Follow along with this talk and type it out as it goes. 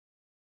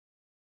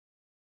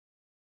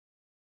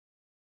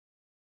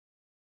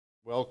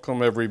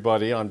Welcome,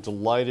 everybody. I'm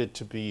delighted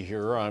to be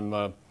here.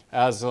 I'm,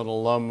 as an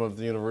alum of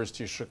the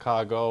University of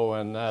Chicago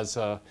and as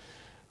a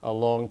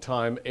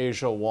longtime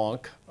Asia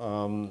wonk,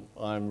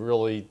 I'm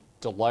really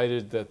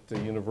delighted that the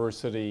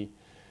university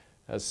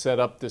has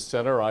set up this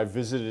center. I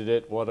visited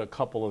it, a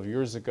couple of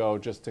years ago,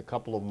 just a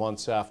couple of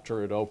months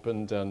after it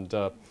opened, and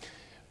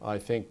I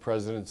think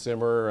President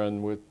Zimmer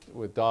and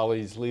with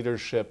Dali's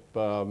leadership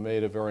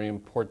made a very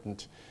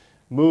important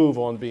move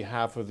on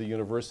behalf of the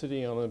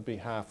university and on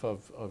behalf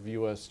of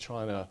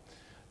U.S.-China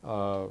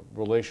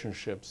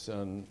relationships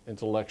and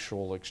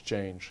intellectual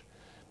exchange.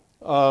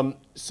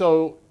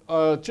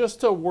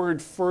 Just a word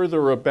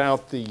further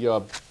about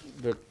the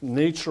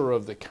nature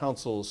of the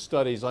Council's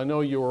studies. I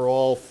know you are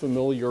all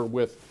familiar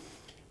with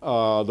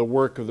the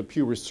work of the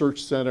Pew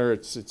Research Center.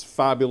 It's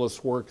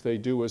fabulous work. They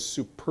do a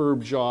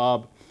superb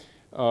job.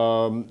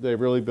 They've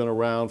really been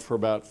around for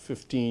about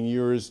 15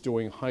 years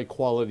doing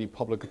high-quality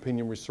public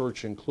opinion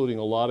research, including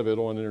a lot of it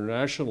on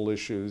international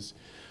issues.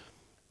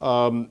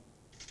 For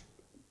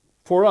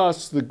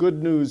us, the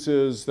good news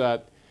is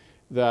that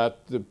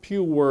the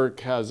Pew work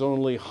has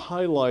only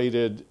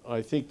highlighted,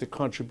 I think, the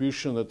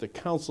contribution that the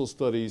Council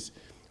studies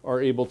are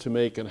able to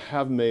make and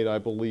have made, I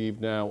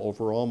believe, now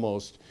over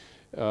almost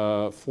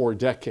 4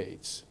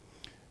 decades.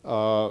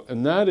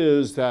 And that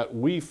is that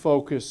we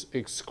focus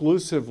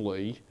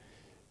exclusively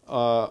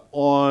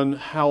on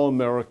how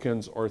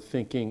Americans are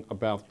thinking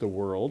about the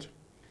world.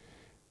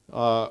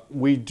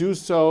 We do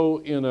so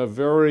in a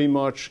very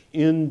much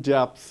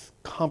in-depth,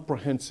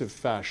 comprehensive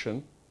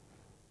fashion,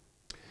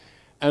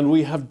 and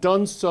we have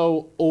done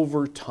so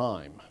over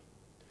time.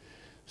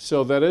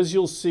 So that, as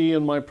you'll see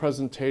in my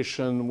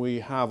presentation,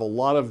 we have a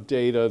lot of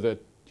data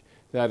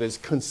that is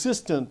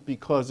consistent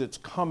because it's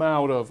come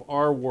out of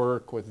our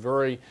work with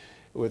very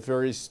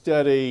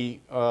steady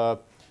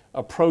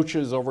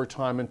approaches over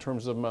time in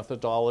terms of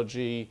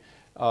methodology,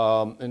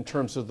 in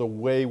terms of the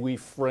way we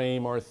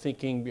frame our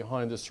thinking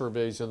behind the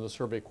surveys and the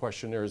survey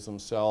questionnaires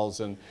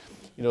themselves. And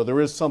there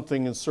is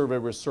something in survey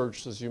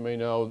research, as you may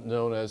know,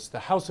 known as the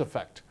house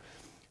effect.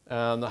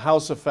 And the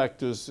house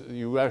effect is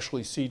you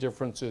actually see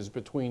differences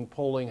between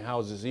polling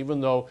houses,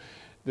 even though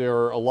a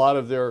lot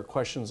of their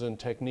questions and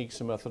techniques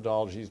and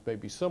methodologies may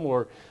be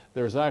similar.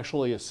 There's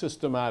actually a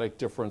systematic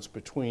difference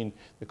between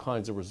the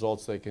kinds of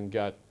results they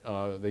get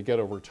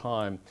over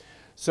time.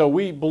 So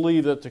we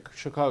believe that the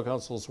Chicago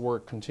Council's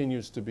work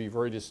continues to be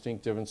very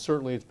distinctive, and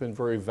certainly it's been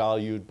very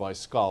valued by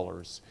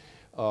scholars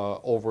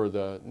over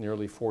the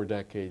nearly 4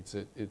 decades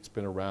it's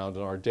been around,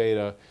 and our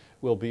data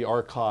will be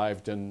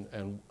archived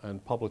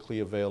and publicly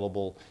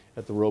available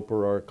at the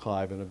Roper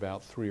Archive in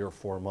about 3 or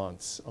 4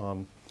 months.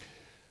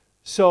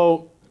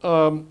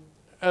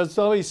 As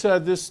Dali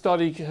said, this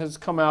study has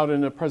come out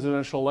in a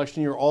presidential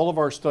election year. All of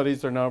our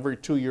studies are now every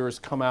 2 years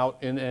come out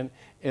in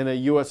a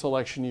U.S.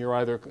 election year,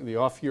 either the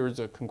off years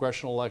of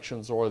congressional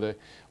elections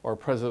or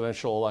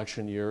presidential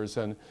election years.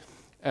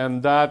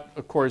 And that,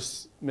 of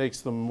course,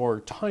 makes them more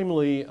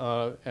timely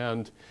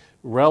and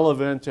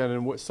relevant,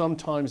 and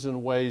sometimes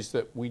in ways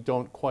that we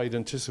don't quite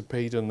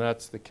anticipate, and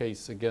that's the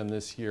case again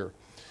this year.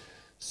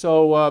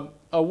 So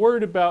a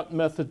word about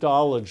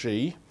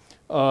methodology.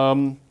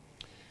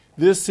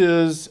 This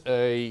is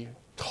a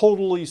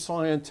totally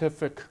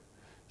scientific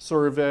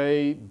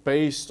survey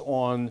based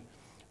on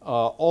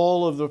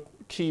all of the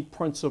key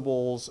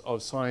principles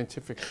of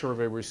scientific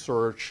survey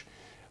research.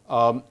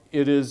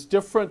 It is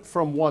different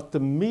from what the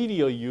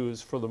media use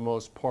for the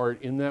most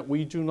part in that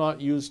we do not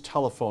use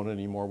telephone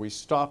anymore. We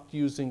stopped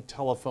using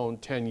telephone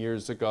 10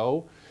 years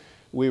ago.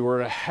 We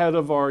were ahead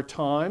of our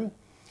time.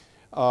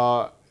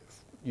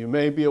 You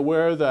may be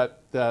aware that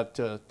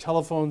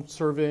telephone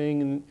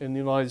surveying in the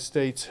United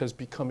States has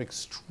become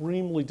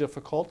extremely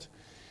difficult,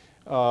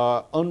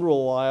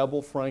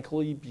 unreliable,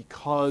 frankly,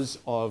 because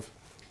of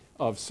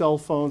cell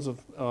phones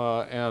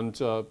and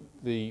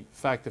the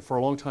fact that for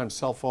a long time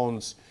cell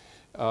phones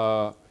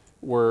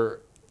where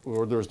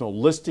there was no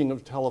listing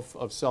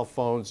of cell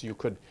phones. You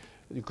could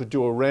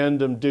do a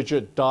random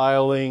digit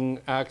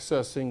dialing,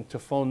 accessing to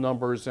phone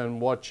numbers, and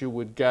what you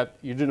would get,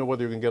 you didn't know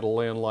whether you can get a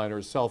landline or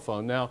a cell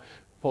phone. Now,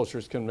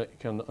 pollsters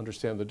can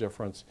understand the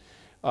difference.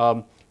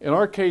 In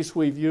our case,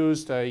 we've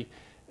used a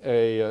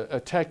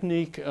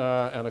technique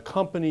and a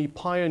company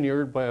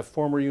pioneered by a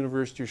former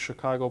University of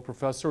Chicago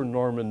professor,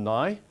 Norman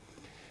Nye,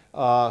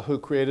 who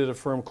created a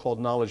firm called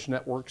Knowledge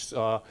Networks,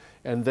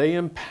 and they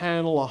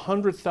impanel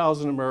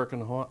 100,000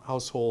 American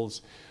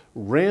households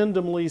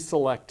randomly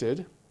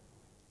selected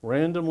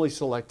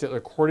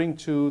according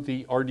to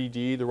the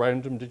RDD, the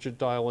random digit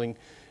dialing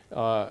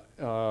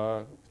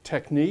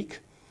technique.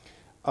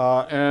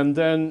 And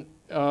then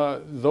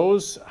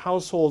those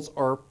households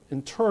are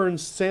in turn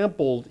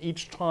sampled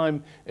each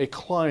time a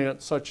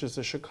client, such as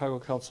the Chicago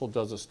Council,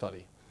 does a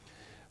study.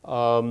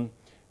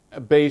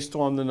 Based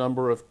on the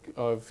number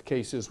of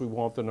cases we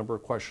want, the number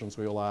of questions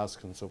we will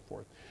ask, and so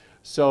forth.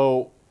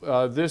 So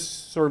this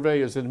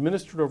survey is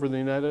administered over the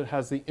internet. It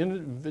has the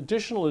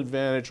additional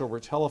advantage over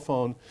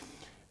telephone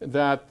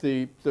that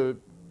the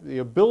the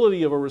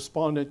ability of a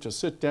respondent to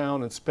sit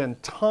down and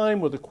spend time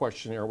with a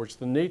questionnaire, which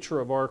the nature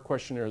of our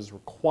questionnaires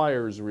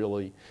requires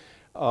really,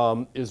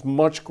 is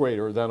much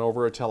greater than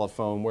over a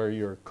telephone where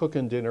you're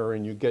cooking dinner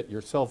and you get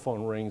your cell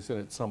phone rings and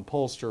it's some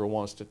pollster who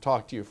wants to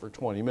talk to you for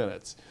 20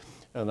 minutes.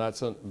 And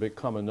that's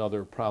become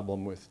another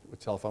problem with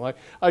telephone.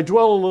 I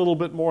dwell a little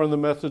bit more on the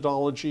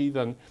methodology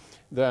than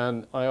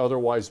I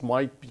otherwise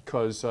might,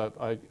 because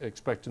I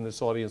expect in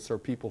this audience there are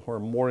people who are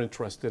more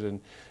interested in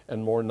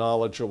and more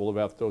knowledgeable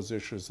about those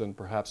issues than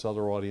perhaps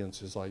other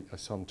audiences I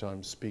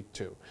sometimes speak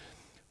to.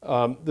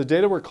 The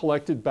data were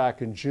collected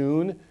back in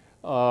June.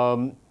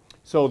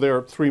 So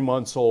they're 3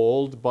 months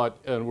old,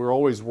 and we're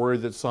always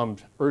worried that some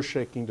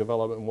earth-shaking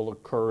development will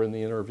occur in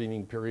the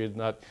intervening period, and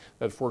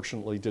that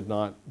fortunately did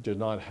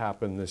not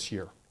happen this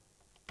year.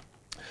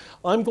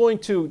 I'm going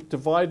to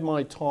divide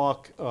my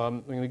talk,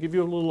 I'm going to give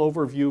you a little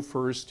overview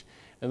first,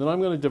 and then I'm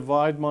going to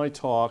divide my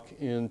talk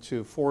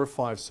into 4 or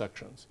 5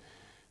 sections.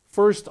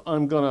 First,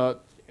 I'm going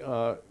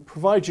to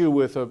provide you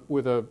with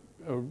a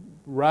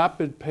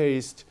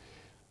rapid-paced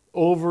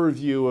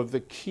overview of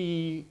the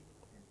key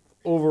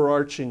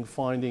overarching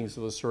findings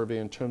of the survey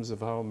in terms of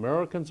how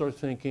Americans are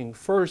thinking,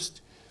 first,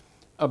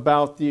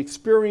 about the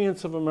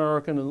experience of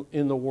Americans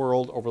in the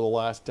world over the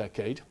last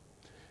decade,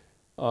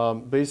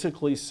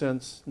 basically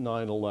since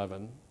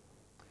 9/11.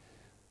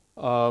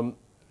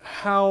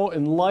 How,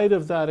 in light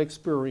of that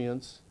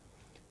experience,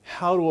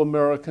 how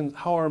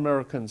are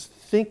Americans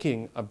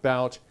thinking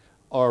about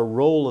our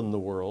role in the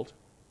world?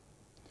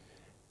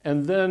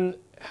 And then,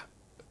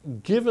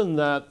 given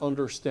that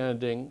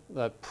understanding,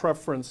 that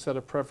set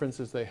of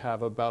preferences they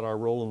have about our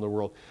role in the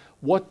world,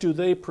 what do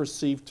they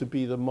perceive to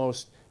be the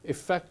most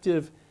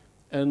effective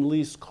and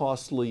least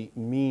costly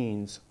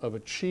means of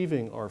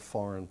achieving our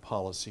foreign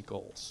policy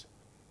goals?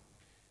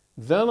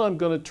 Then I'm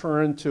going to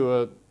turn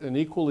to an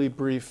equally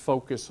brief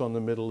focus on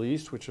the Middle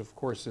East, which of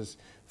course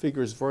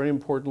figures very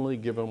importantly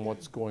given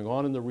what's going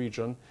on in the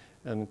region,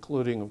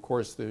 including of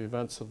course the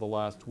events of the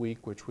last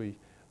week, which we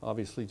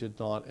obviously did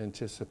not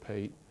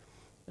anticipate.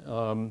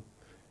 And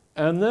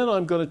then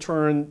I'm going to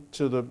turn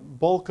to the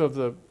bulk of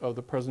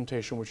the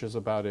presentation, which is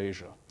about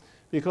Asia.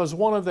 Because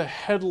one of the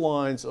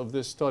headlines of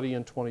this study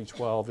in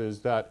 2012 is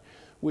that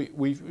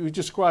we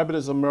describe it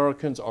as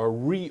Americans are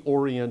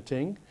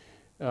reorienting,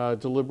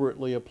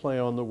 deliberately a play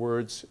on the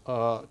words,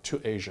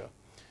 to Asia.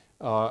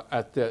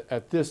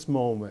 At this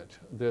moment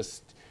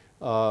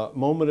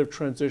of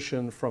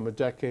transition from a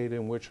decade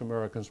in which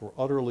Americans were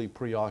utterly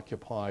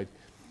preoccupied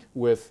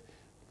with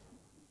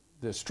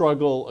the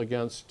struggle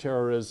against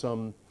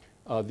terrorism,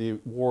 the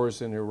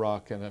wars in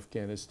Iraq and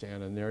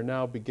Afghanistan, and they're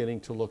now beginning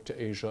to look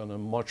to Asia in a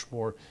much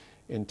more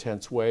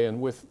intense way, and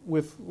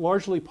with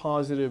largely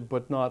positive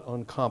but not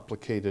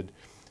uncomplicated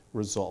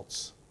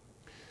results.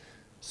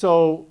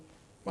 So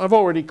I've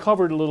already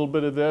covered a little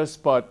bit of this,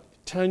 but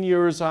 10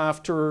 years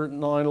after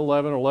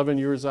 9/11, 11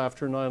 years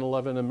after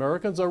 9/11,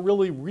 Americans are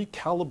really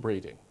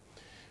recalibrating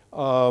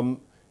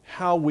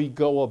how we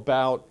go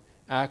about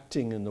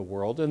acting in the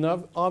world. And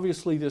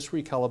obviously this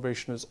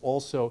recalibration is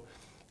also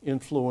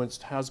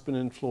has been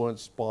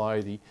influenced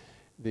by the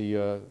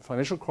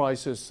financial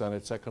crisis and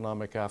its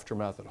economic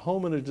aftermath at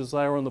home, and a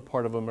desire on the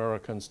part of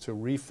Americans to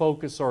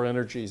refocus our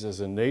energies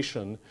as a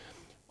nation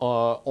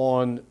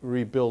on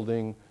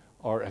rebuilding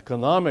our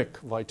economic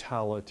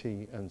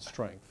vitality and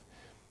strength.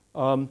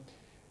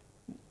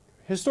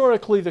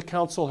 Historically, the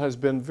Council has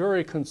been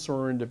very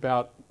concerned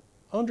about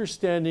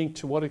understanding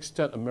to what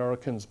extent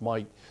Americans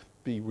might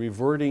be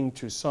reverting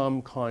to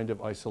some kind of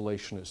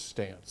isolationist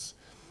stance.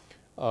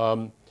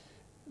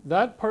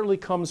 That partly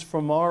comes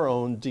from our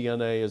own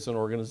DNA as an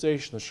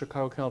organization. The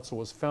Chicago Council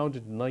was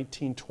founded in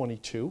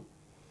 1922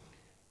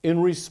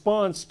 in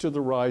response to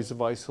the rise of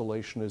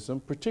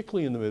isolationism,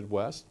 particularly in the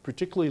Midwest,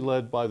 particularly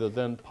led by the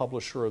then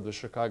publisher of the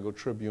Chicago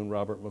Tribune,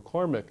 Robert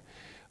McCormick.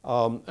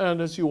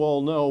 And as you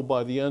all know,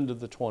 by the end of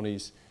the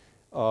 20s,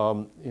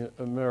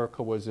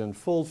 America was in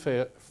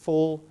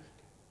full-scale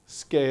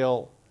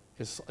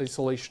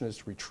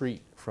isolationist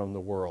retreat from the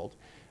world.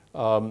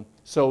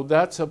 So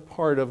that's a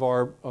part of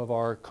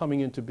our coming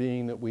into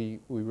being that we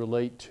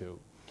relate to.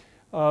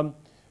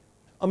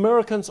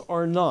 Americans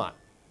are not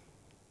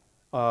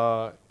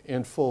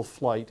in full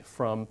flight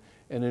from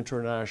the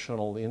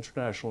international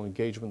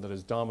engagement that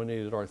has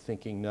dominated our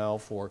thinking now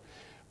for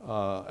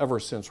ever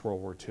since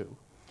World War II.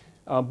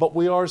 But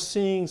we are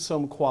seeing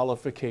some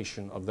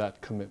qualification of that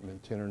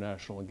commitment to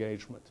international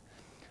engagement.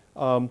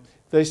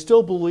 They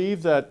still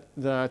believe that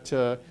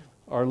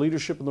our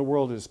leadership in the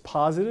world is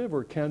positive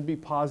or can be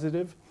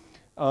positive,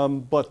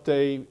 but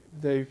they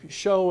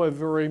show a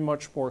very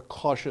much more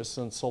cautious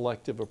and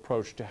selective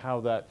approach to how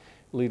that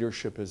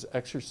leadership is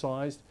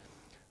exercised.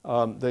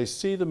 They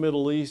see the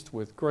Middle East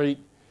with great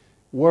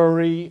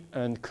worry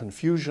and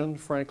confusion,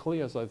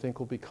 frankly, as I think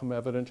will become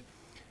evident.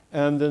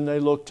 And then they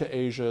look to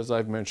Asia, as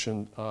I've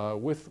mentioned,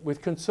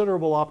 with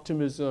considerable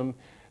optimism.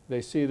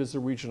 They see it as a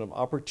region of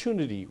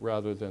opportunity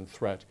rather than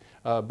threat,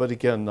 but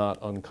again, not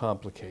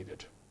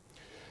uncomplicated.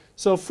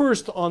 So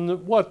first,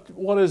 on what's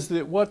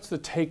the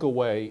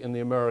takeaway in the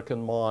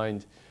American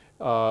mind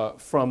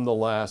from the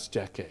last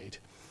decade.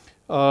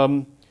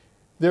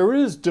 There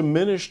is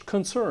diminished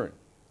concern.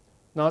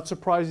 Not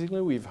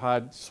surprisingly, we've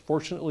had,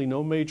 fortunately,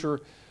 no major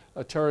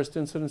terrorist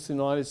incidents in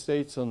the United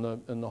States in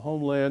the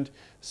homeland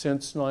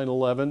since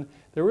 9/11.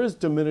 There is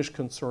diminished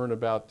concern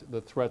about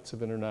the threats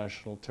of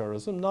international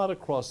terrorism, not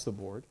across the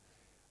board.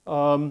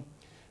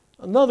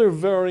 Another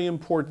very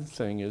important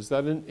thing is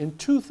that in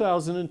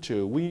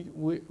 2002,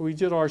 we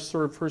did our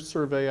first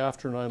survey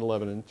after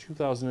 9/11 in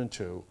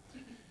 2002,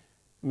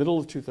 middle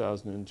of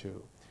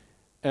 2002.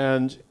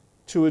 And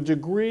to a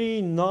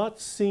degree not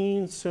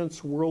seen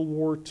since World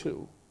War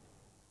II,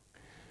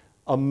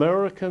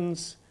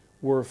 Americans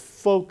were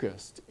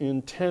focused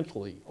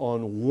intently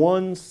on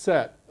one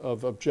set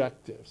of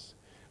objectives,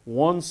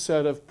 one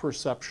set of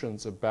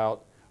perceptions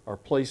about our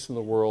place in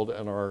the world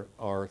and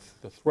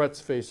the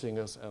threats facing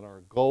us and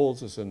our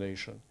goals as a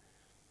nation.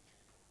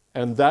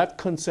 And that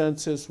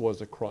consensus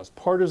was across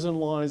partisan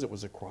lines, it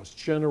was across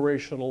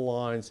generational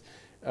lines.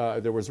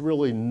 There was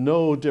really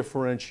no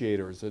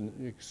differentiators, an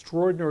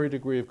extraordinary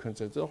degree of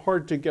consensus. It's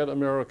hard to get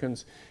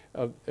Americans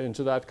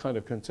into that kind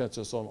of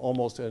consensus on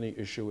almost any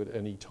issue at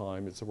any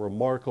time. It's a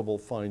remarkable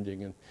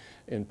finding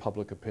in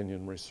public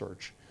opinion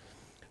research.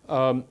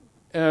 And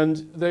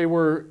they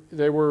were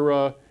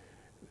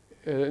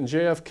in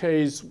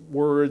JFK's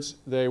words,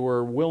 they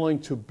were willing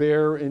to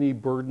bear any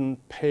burden,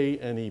 pay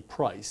any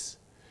price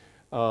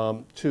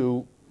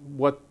to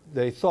what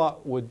they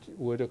thought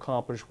would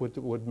accomplish,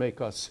 would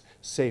make us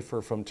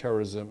safer from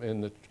terrorism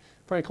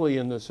frankly,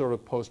 in the sort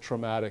of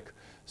post-traumatic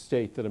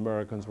state that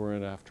Americans were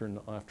in after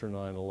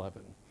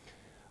 9/11.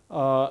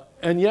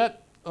 And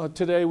yet,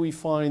 today we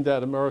find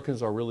that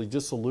Americans are really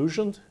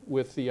disillusioned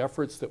with the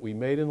efforts that we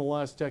made in the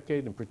last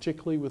decade, and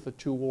particularly with the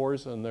two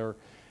wars and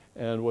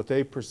what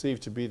they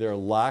perceive to be their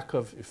lack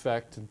of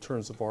effect in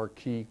terms of our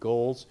key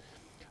goals.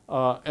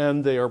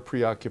 And they are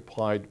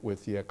preoccupied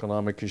with the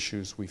economic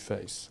issues we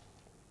face.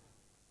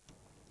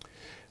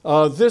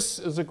 This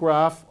is a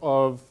graph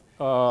of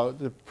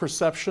the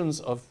perceptions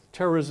of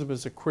terrorism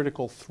as a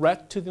critical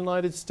threat to the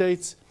United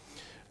States.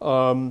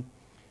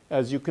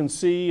 As you can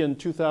see, in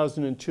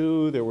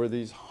 2002, there were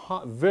these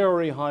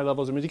very high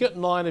levels. I mean, to get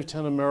 9 of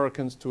 10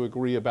 Americans to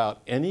agree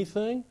about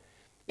anything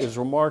is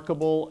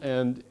remarkable,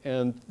 and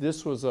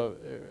this was a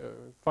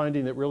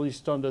finding that really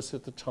stunned us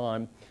at the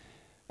time.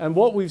 And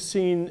what we've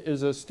seen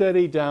is a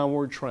steady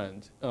downward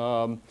trend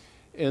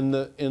in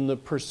the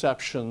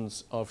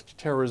perceptions of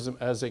terrorism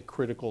as a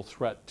critical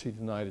threat to the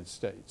United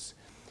States.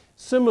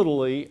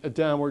 Similarly, a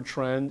downward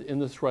trend in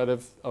the threat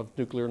of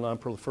nuclear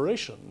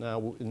nonproliferation.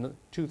 Now, in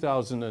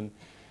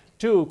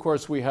 2002, of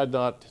course, we had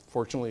not,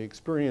 fortunately,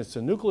 experienced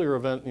a nuclear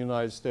event in the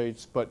United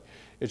States, but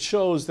it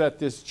shows that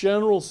this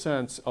general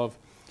sense of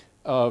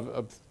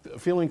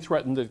feeling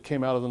threatened that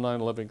came out of the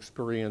 9/11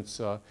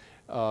 experience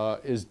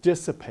is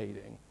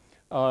dissipating.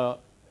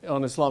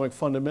 On Islamic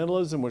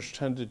fundamentalism, which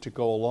tended to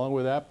go along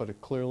with that,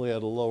 but clearly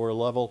at a lower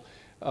level,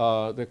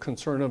 the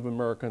concern of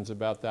Americans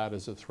about that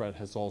as a threat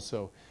has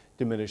also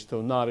diminished,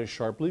 though not as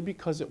sharply,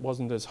 because it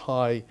wasn't as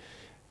high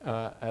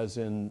as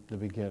in the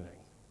beginning.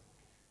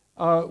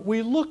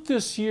 We looked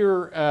this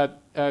year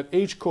at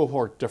age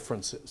cohort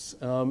differences,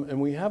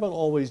 and we haven't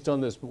always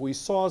done this, but we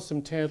saw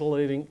some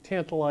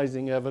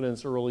tantalizing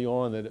evidence early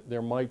on that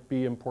there might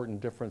be important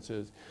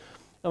differences.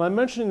 And I'm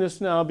mentioning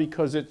this now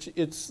because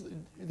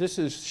this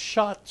is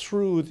shot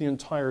through the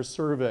entire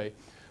survey.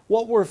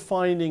 What we're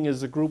finding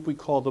is a group we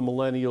call the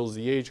Millennials,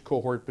 the age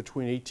cohort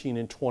between 18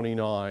 and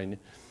 29,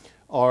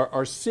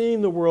 are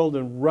seeing the world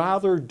in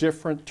rather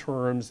different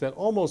terms than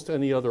almost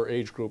any other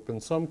age group. In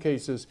some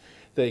cases,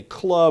 they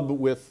club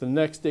with the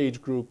next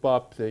age group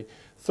up, the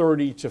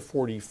 30 to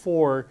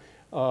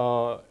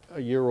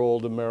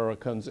 44-year-old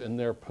Americans in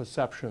their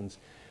perceptions.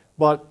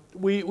 But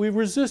we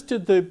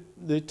resisted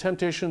the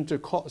temptation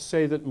to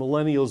say that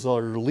millennials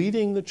are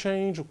leading the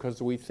change,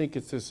 because we think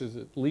this is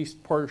at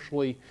least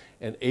partially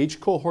an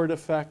age cohort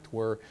effect,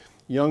 where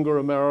younger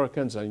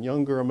Americans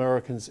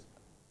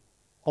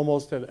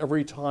almost at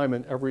every time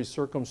and every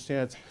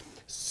circumstance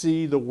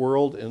see the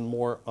world in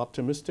more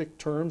optimistic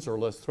terms or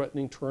less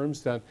threatening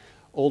terms than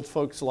old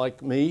folks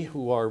like me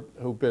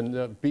who've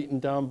been beaten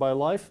down by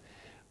life.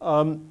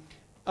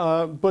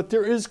 But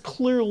there is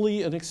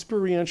clearly an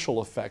experiential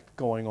effect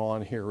going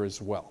on here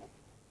as well.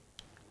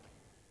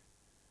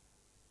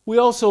 We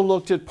also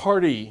looked at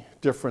party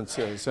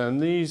differences,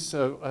 and these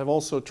have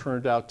also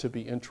turned out to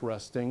be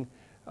interesting.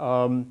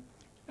 And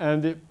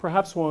it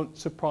perhaps won't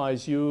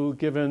surprise you,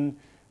 given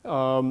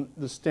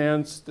the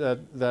stance that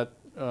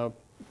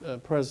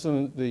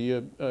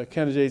the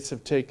candidates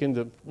have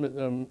taken,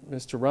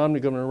 Mr. Romney,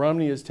 Governor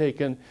Romney has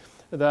taken,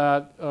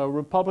 that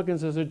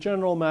Republicans, as a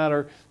general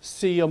matter,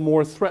 see a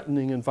more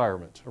threatening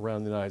environment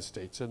around the United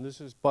States. And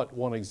this is but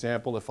one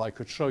example. If I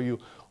could show you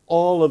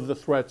all of the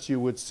threats, you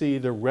would see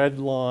the red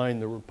line,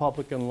 the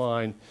Republican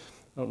line.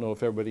 I don't know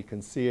if everybody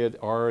can see it.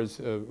 Ours,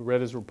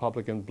 red is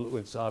Republican, blue,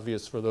 it's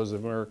obvious for those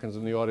Americans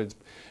in the audience.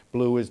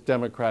 Blue is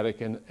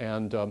Democratic,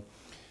 and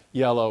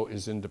yellow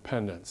is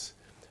independents.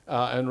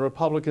 And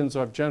Republicans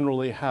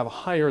generally have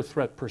higher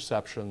threat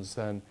perceptions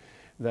than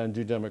than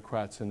do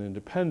Democrats and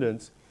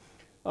independents.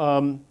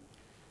 Some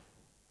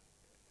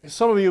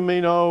of you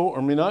may know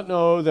or may not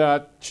know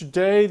that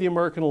today the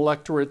American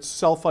electorate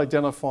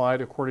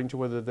self-identified according to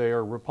whether they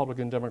are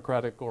Republican,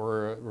 Democratic,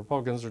 or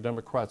Republicans or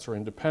Democrats or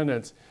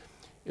independents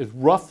is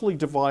roughly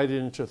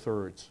divided into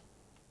thirds.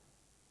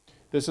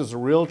 This is a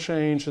real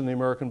change in the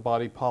American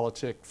body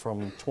politic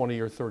from 20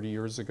 or 30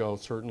 years ago,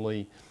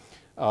 certainly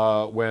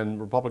when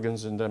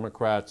Republicans and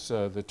Democrats,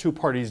 the two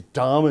parties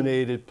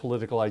dominated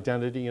political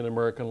identity in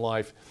American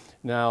life.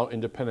 Now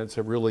independents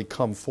have really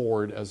come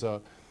forward as a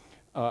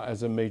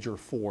major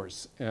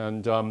force.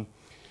 And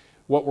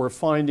what we're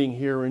finding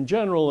here in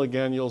general,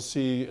 again, you'll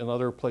see in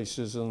other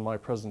places in my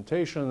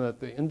presentation that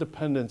the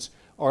independents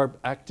are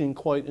acting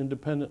quite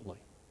independently.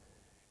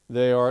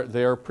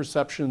 Their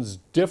perceptions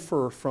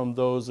differ from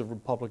those of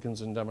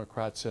Republicans and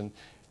Democrats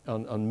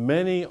on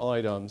many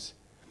items,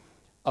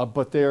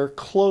 but they're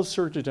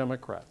closer to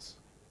Democrats.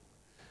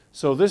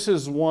 So this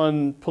is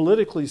one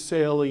politically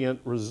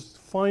salient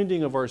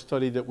finding of our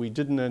study that we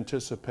didn't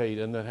anticipate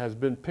and that has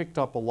been picked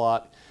up a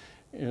lot,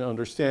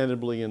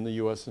 understandably, in the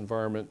U.S.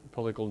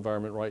 political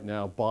environment right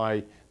now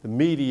by the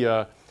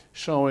media,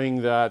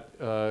 showing that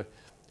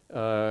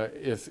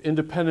if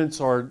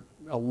independents are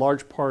a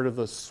large part of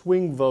the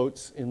swing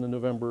votes in the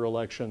November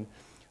election,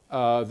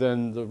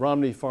 then the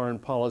Romney foreign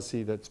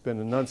policy that's been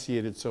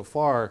enunciated so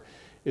far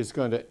is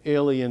going to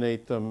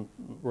alienate them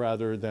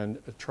rather than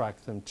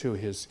attract them to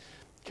his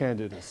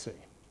candidacy.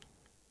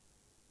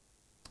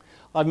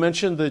 I've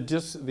mentioned the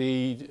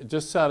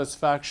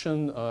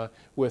dissatisfaction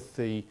with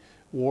the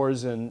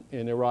wars in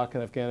Iraq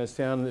and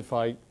Afghanistan.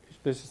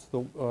 This is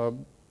the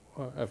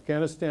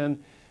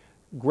Afghanistan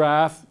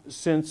graph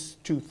since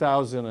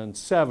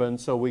 2007,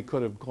 so we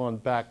could have gone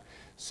back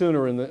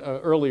sooner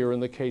earlier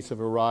in the case of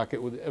Iraq.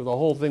 The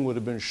whole thing would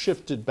have been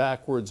shifted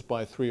backwards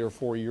by 3 or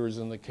 4 years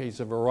in the case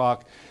of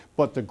Iraq,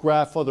 but the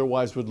graph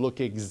otherwise would look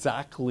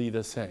exactly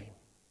the same.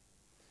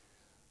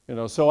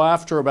 So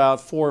after about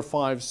 4,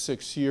 5,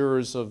 6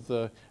 years of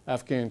the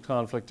Afghan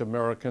conflict,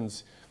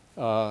 Americans,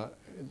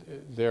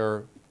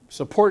 their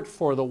support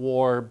for the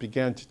war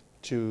began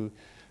to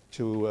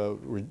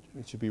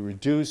be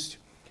reduced.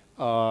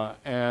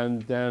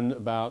 And then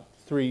about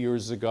 3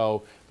 years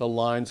ago, the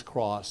lines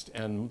crossed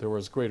and there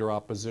was greater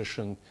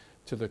opposition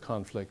to the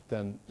conflict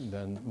than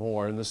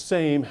more. And the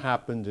same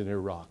happened in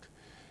Iraq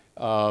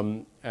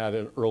at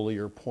an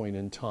earlier point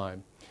in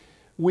time.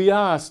 We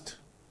asked,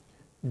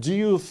 do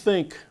you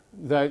think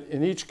that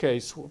in each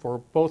case, for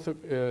both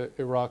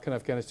Iraq and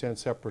Afghanistan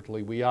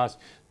separately, we asked,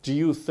 do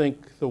you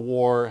think the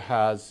war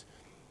has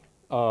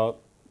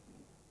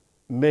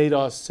made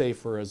us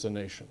safer as a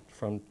nation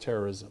from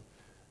terrorism?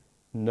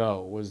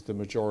 No, was the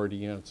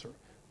majority answer.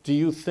 Do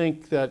you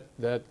think that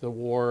the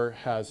war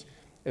has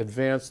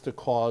advanced the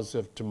cause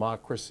of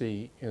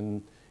democracy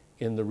in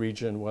the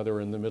region, whether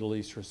in the Middle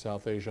East or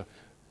South Asia?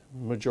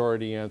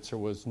 Majority answer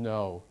was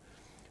no.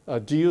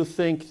 Do you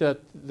think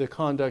that the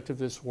conduct of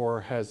this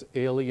war has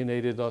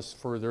alienated us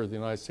further, the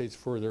United States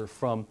further,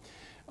 from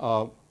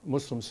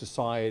Muslim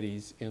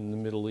societies in the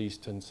Middle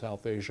East and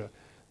South Asia?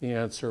 The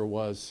answer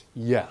was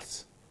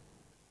yes.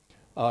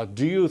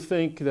 Do you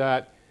think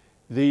that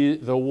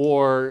the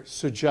war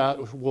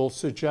will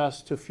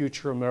suggest to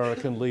future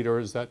American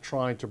leaders that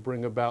trying to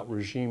bring about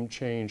regime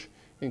change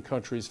in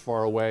countries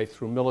far away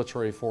through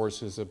military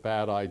force is a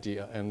bad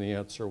idea? And the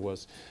answer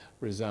was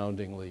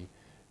resoundingly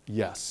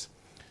yes.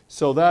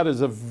 So that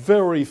is a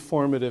very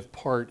formative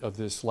part of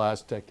this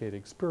last decade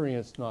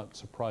experience, not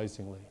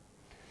surprisingly.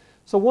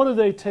 So what do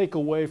they take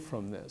away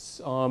from this?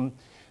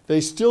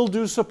 They still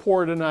do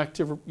support an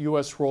active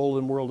U.S. role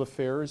in world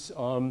affairs.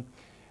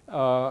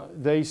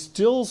 They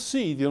still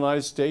see the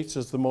United States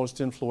as the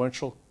most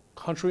influential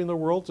country in the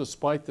world,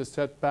 despite the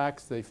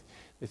setbacks they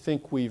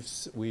think we've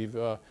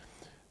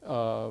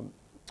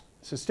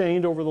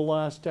sustained over the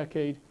last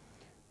decade.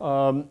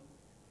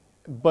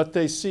 But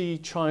they see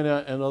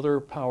China and other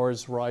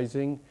powers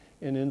rising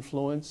in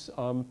influence,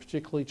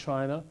 particularly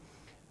China.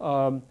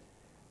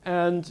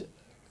 And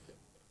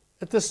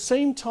at the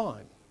same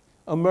time,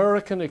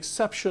 American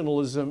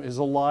exceptionalism is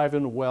alive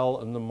and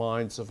well in the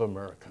minds of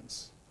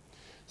Americans.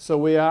 So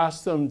we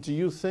asked them, do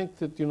you think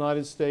that the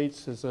United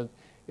States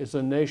is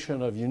a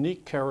nation of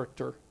unique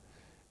character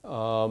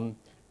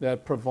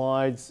that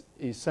provides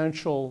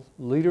essential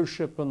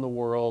leadership in the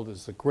world,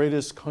 is the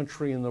greatest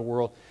country in the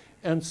world?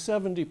 And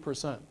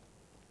 70%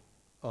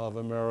 of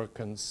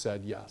Americans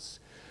said yes.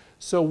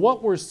 So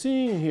what we're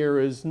seeing here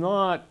is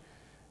not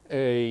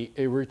a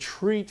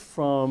retreat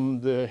from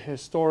the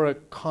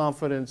historic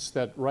confidence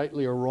that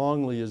rightly or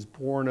wrongly is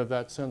born of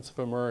that sense of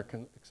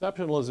American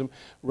exceptionalism.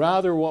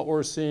 Rather, what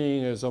we're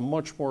seeing is a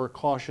much more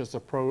cautious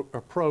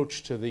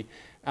approach to the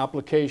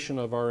application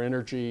of our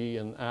energy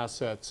and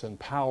assets and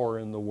power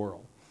in the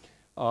world.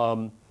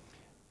 And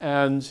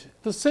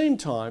at the same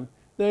time,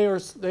 they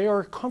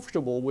are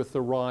comfortable with the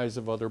rise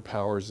of other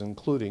powers,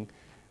 including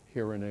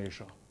here in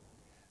Asia.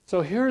 So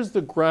here's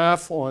the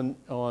graph on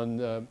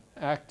the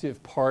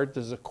active part.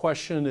 There's a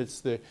question, it's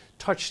the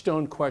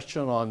touchstone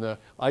question on the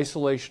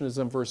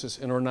isolationism versus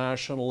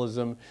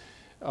internationalism.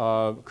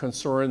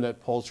 concern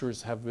that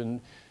pollsters have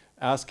been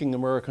asking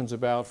Americans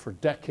about for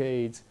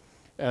decades.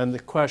 And the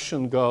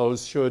question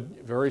goes,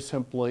 very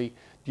simply,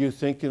 do you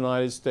think the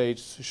United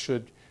States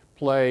should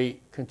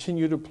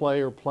continue to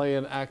play or play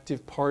an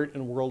active part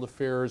in world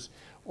affairs,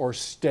 or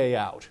stay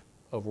out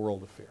of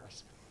world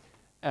affairs?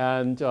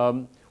 And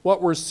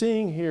what we're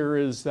seeing here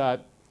is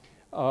that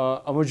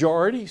a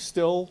majority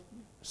still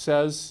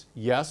says,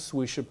 yes,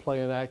 we should play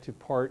an active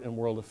part in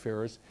world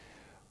affairs,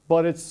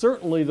 but it's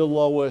certainly the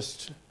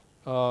lowest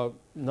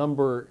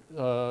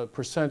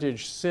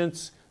percentage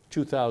since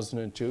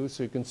 2002.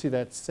 So you can see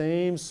that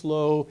same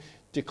slow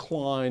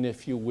decline,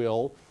 if you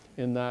will,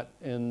 in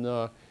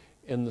the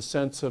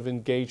sense of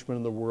engagement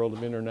in the world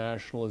of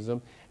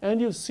internationalism. And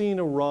you've seen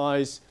a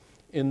rise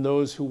in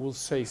those who will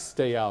say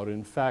stay out.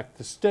 In fact,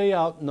 the stay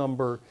out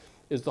number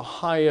is the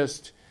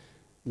highest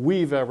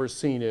we've ever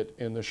seen it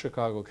in the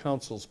Chicago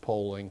Council's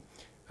polling,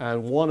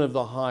 and one of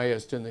the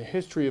highest in the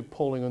history of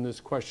polling on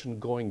this question,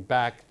 going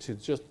back to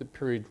just the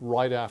period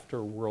right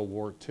after World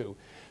War II.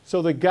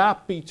 So the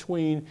gap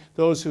between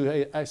those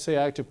who say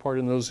active part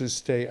and those who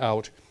stay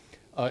out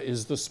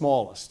is the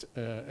smallest,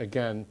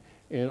 again,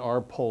 in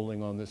our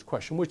polling on this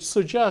question, which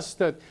suggests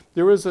that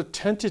there is a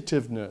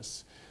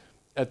tentativeness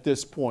at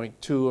this point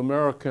to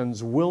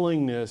Americans'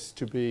 willingness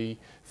to be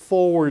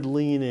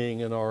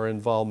forward-leaning in our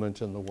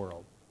involvement in the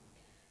world.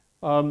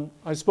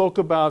 I spoke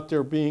about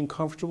their being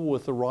comfortable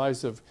with the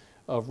rise of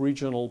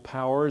regional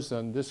powers,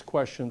 and this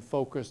question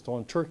focused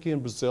on Turkey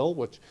and Brazil,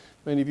 which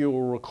many of you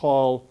will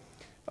recall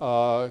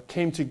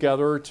came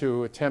together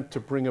to attempt to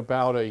bring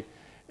about a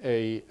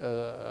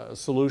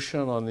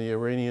solution on the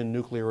Iranian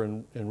nuclear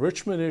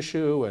enrichment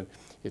issue, and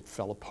it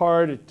fell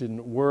apart, it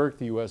didn't work,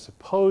 the US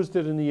opposed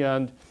it in the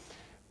end.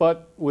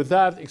 But with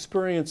that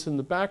experience in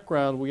the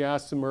background, we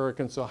asked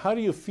Americans, so how do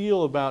you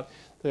feel about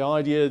the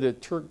idea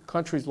that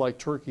countries like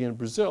Turkey and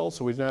Brazil,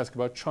 so we didn't ask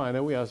about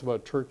China, we asked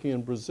about Turkey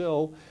and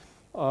Brazil,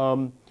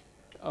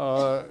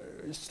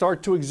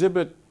 start to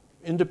exhibit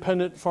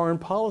independent foreign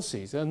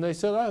policies? And they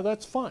said, oh,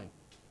 that's fine.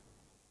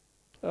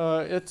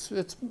 It's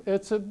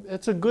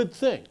a good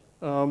thing.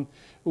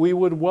 We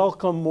would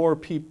welcome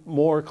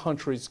more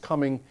countries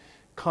coming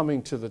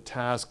to the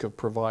task of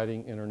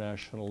providing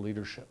international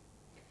leadership.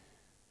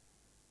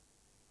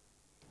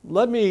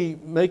 Let me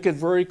make it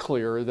very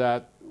clear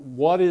that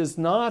what is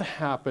not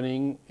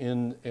happening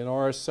in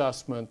our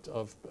assessment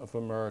of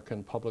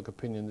American public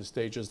opinion these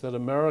days is that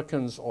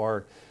Americans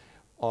are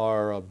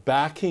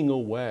backing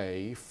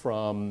away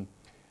from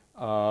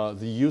the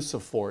use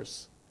of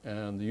force,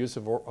 and the use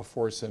of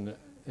force in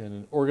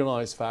an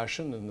organized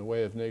fashion in the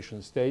way of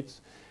nation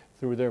states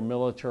through their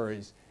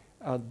militaries.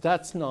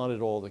 That's not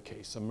at all the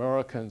case.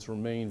 Americans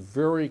remain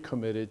very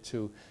committed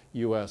to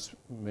U.S.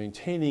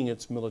 maintaining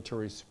its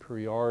military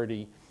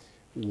superiority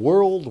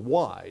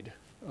worldwide.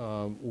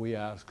 We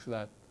ask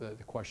the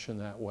question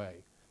that way.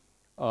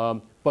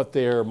 But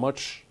they're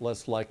much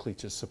less likely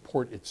to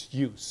support its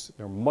use.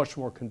 They're much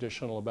more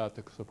conditional about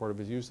the support of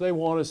its use. They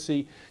want to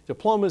see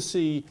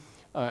diplomacy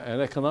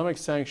and economic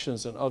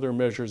sanctions and other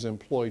measures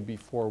employed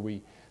before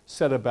we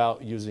set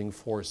about using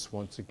force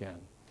once again.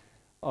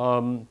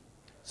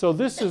 So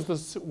this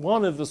is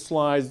one of the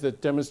slides that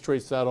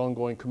demonstrates that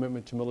ongoing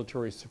commitment to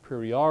military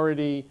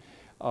superiority.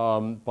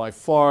 By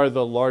far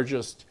the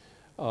largest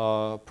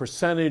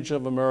percentage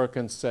of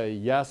Americans say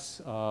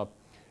yes,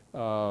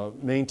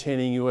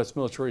 maintaining U.S.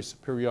 military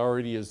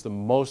superiority is the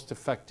most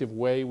effective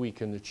way we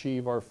can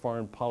achieve our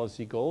foreign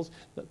policy goals.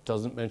 That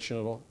doesn't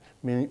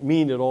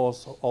mean it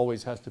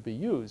always has to be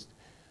used.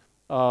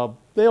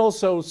 They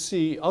also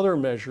see other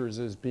measures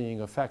as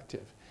being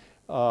effective.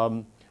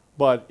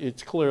 But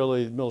it's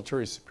clearly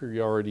military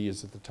superiority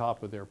is at the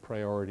top of their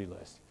priority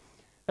list.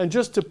 And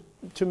just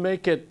to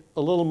make it a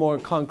little more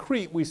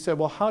concrete, we said,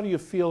 well, how do you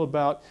feel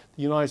about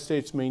the United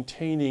States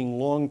maintaining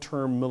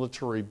long-term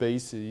military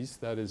bases,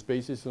 that is,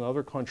 bases in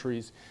other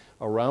countries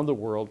around the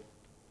world?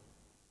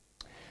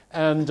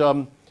 And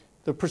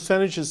the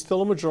percentage is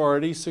still a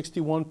majority,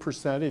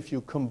 61%, if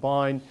you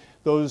combine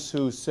those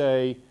who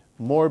say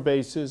more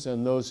bases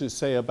and those who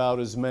say about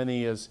as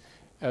many as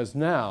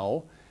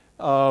now.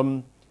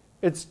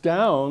 It's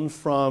down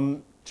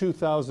from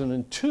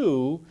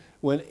 2002,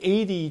 when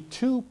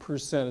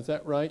 82%, is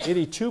that right?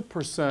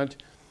 82%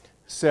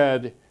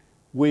 said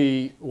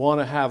we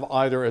want to have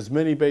either as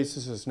many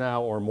bases as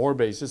now or more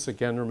bases.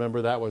 Again,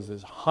 remember that was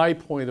this high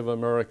point of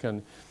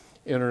American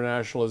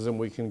internationalism.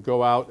 We can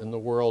go out in the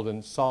world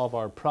and solve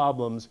our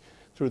problems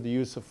through the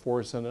use of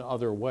force and in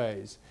other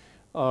ways.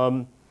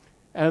 And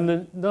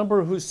the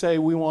number who say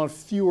we want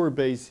fewer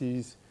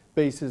bases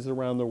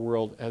around the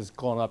world has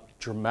gone up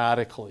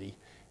dramatically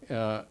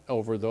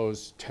over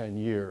those 10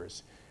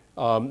 years.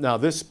 Now,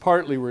 this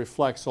partly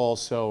reflects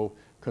also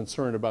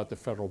concern about the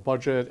federal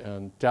budget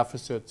and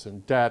deficits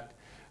and debt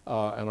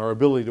and our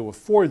ability to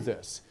afford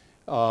this.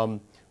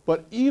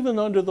 But even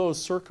under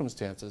those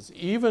circumstances,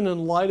 even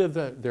in light of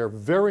their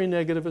very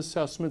negative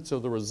assessments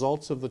of the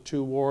results of the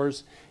two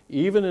wars,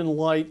 even in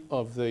light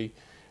of the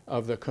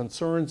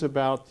concerns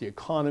about the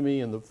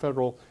economy and the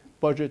federal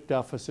budget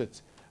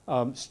deficits,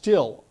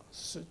 still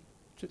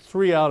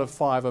 3 out of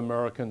 5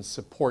 Americans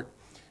support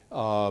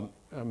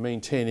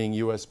maintaining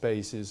U.S.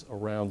 bases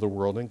around the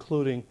world,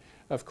 including,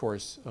 of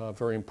course,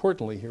 very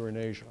importantly here in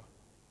Asia.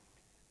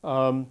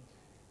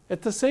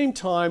 At the same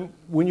time,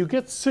 when you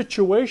get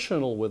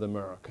situational with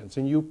Americans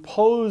and you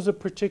pose a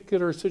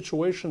particular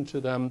situation to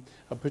them,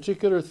 a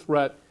particular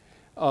threat,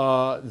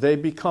 they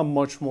become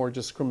much more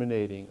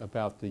discriminating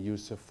about the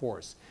use of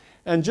force.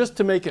 And just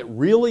to make it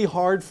really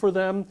hard for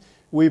them,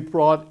 we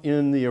brought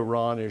in the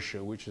Iran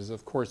issue, which is,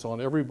 of course, on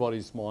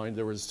everybody's mind.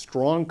 There is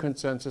strong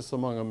consensus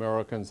among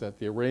Americans that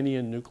the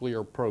Iranian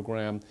nuclear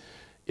program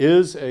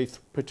is a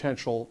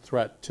potential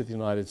threat to the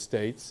United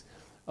States.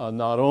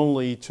 Not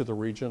only to the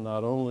region,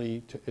 not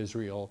only to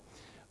Israel.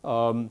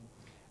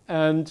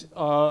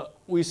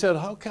 We said,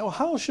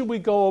 how should we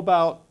go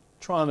about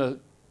trying to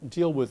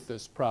deal with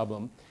this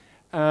problem?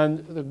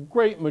 And the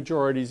great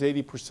majorities,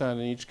 80%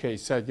 in each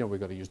case, said, we've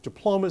got to use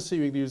diplomacy,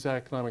 we've got to use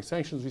economic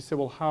sanctions. We said,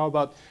 well, how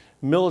about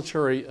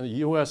military, a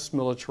U.S.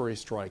 military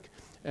strike?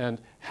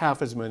 And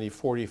half as many,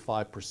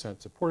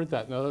 45%, supported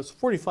that. Now, that's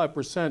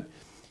 45%,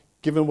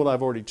 given what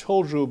I've already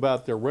told you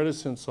about their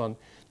reticence to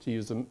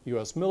use the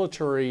U.S.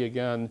 military,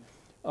 again,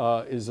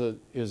 is a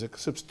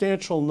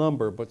substantial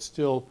number, but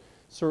still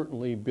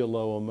certainly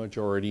below a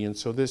majority. And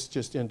so this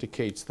just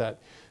indicates that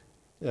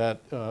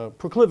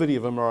proclivity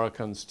of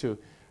Americans to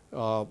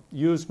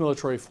use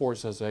military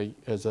force as a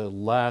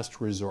last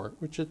resort,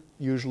 which it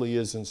usually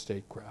is in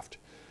statecraft.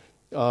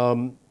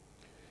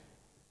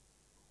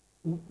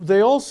 They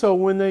also,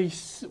 when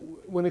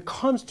it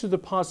comes to the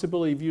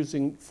possibility of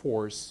using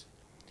force,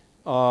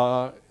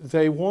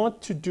 they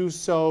want to do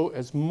so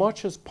as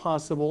much as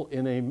possible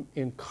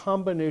in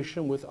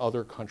combination with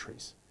other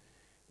countries.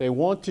 They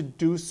want to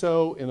do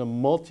so in a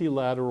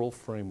multilateral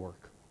framework.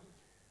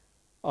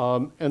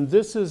 And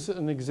this is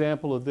an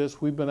example of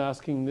this. We've been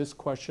asking this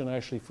question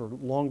actually for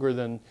longer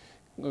than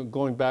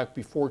going back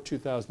before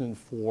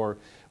 2004.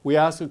 We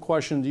asked the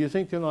question, do you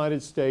think the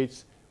United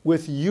States,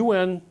 with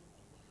UN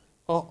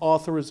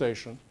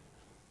authorization,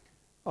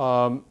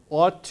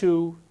 ought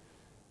to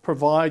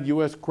provide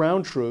U.S.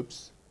 ground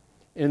troops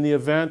in the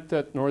event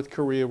that North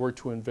Korea were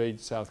to invade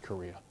South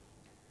Korea?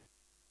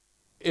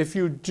 If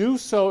you do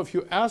so, if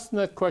you ask them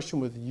that question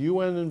with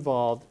UN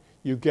involved,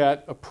 you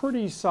get a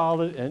pretty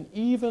solid and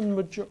even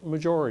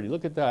majority.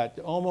 Look at that,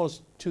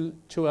 almost two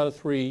out of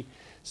 3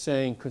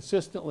 saying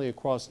consistently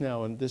across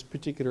now in this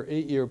particular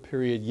 8-year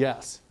period,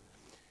 yes.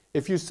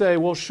 If you say,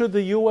 well, should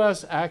the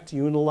U.S. act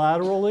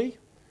unilaterally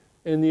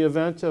in the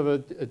event of a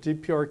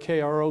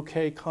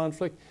DPRK-ROK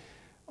conflict?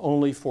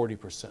 Only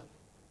 40%.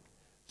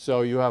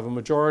 So you have a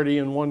majority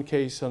in one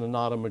case and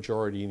not a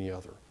majority in the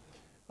other,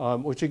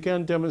 which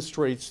again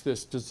demonstrates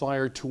this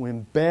desire to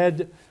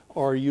embed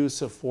our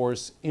use of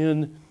force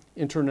in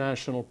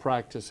international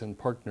practice and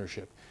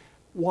partnership.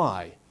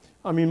 Why?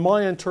 I mean,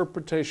 my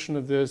interpretation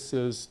of this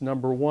is,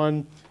 number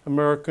one,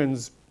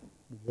 Americans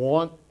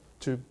want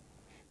to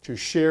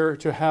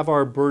have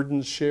our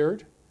burdens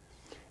shared.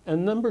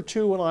 And number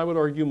two, and I would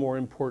argue more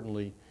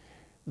importantly,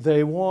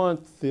 they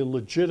want the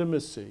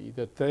legitimacy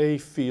that they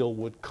feel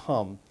would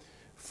come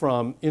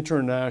from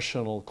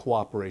international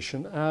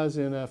cooperation, as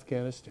in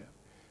Afghanistan,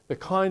 the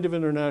kind of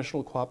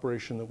international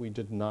cooperation that we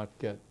did not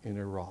get in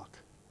Iraq.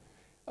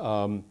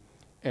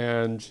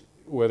 And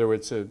whether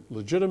it's a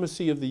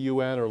legitimacy of the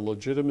UN or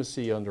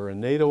legitimacy under a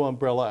NATO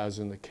umbrella, as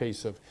in the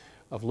case of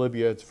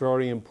Libya, it's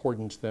very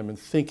important to them in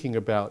thinking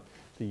about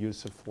the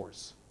use of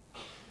force.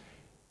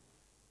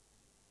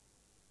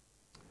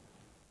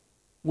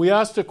 We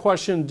asked a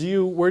question,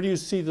 where do you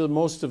see the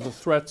most of the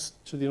threats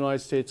to the United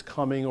States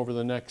coming over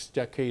the next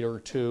decade or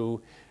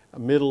two,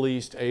 Middle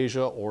East,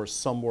 Asia, or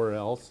somewhere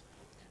else?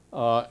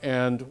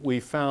 And we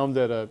found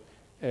that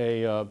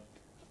a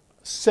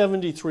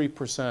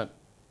 73%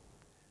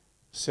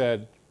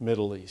 said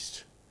Middle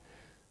East.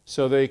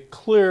 So they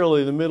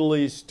clearly, the Middle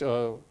East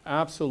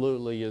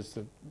absolutely is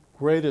the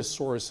greatest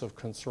source of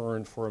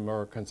concern for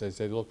Americans as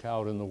they look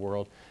out in the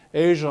world.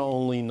 Asia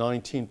only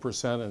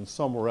 19%, and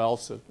somewhere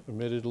else,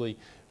 admittedly,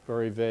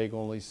 very vague,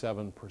 only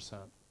 7%.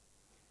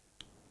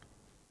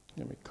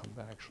 Let me come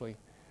back, actually.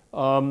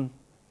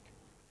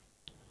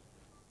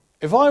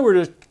 If I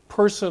were to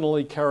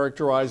personally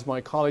characterize, my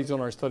colleagues on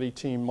our study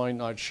team might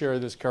not share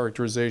this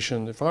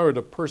characterization. If I were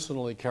to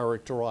personally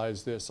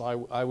characterize this,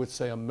 I would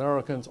say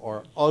Americans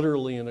are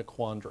utterly in a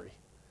quandary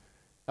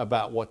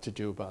about what to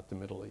do about the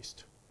Middle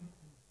East.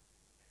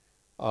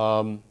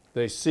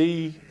 They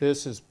see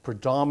this as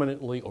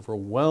predominantly,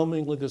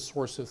 overwhelmingly the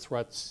source of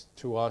threats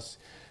to us,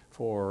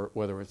 for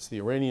whether it's the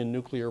Iranian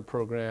nuclear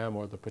program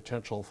or the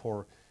potential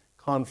for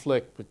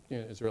conflict,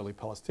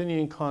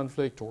 Israeli-Palestinian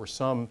conflict, or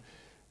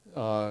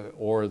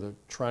or the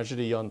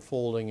tragedy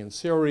unfolding in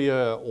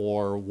Syria,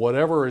 or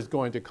whatever is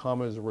going to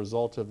come as a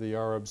result of the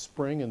Arab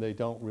Spring, and they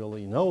don't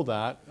really know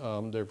that.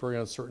 They're very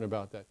uncertain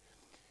about that.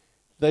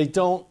 They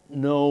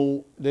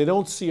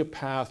don't see a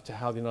path to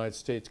how the United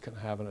States can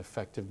have an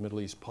effective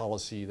Middle East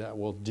policy that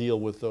will deal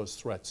with those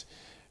threats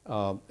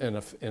in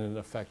an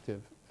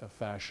effective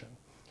fashion.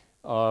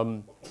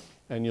 And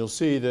And you'll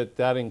see that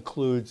that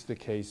includes the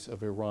case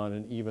of Iran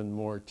in an even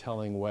more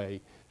telling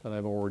way than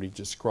I've already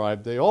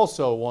described. They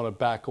also want to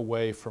back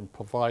away from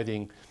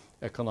providing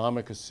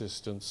economic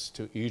assistance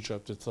to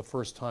Egypt. It's the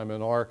first time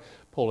in our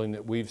polling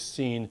that we've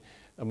seen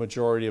a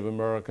majority of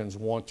Americans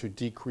want to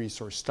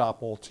decrease or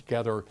stop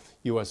altogether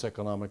U.S.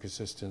 economic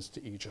assistance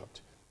to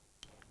Egypt.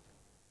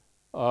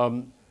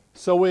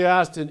 So we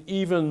asked an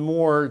even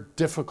more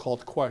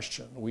difficult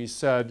question. We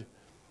said,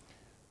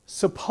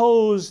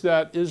 suppose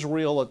that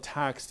Israel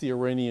attacks the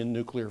Iranian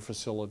nuclear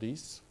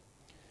facilities,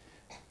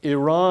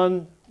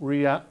 Iran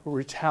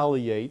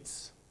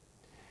retaliates,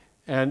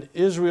 and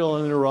Israel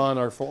and Iran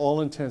are, for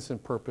all intents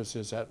and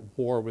purposes, at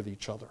war with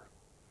each other.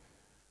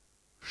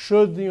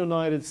 Should the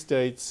United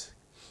States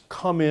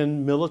come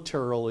in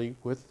militarily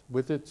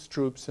with its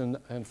troops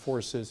and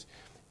forces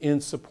in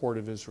support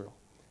of Israel?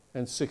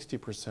 And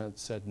 60%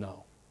 said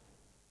no.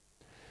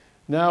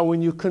 Now,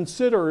 when you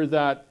consider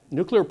that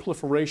nuclear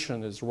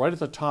proliferation is right at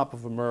the top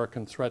of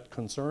American threat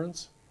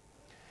concerns,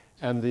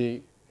 and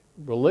the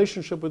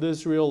relationship with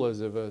Israel is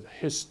of a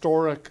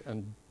historic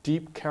and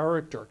deep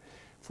character,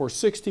 for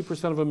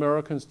 60% of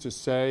Americans to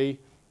say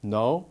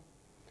no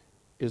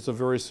is a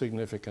very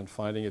significant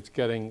finding. It's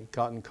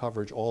gotten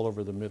coverage all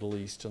over the Middle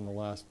East in the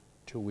last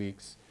 2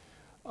 weeks.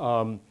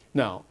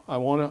 Now, I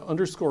want to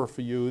underscore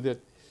for you that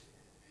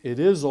it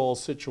is all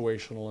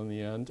situational in the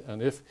end,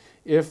 and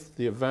if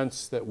the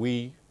events that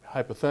we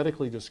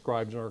hypothetically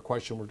described in our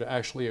question were to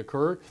actually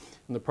occur,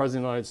 and the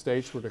President of the United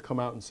States were to come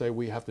out and say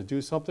we have to do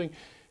something,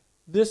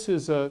 this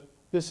is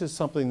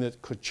something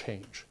that could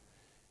change.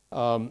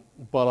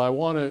 But I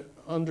want to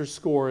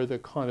underscore the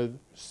kind of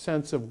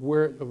sense of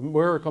where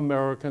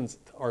Americans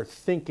are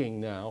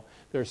thinking now,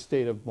 their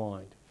state of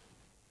mind.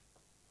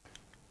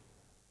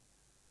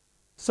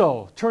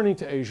 So, turning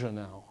to Asia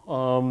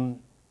now.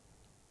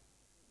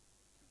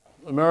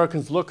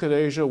 Americans look at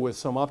Asia with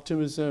some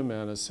optimism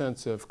and a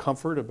sense of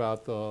comfort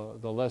about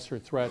the lesser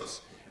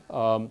threats.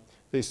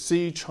 They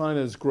see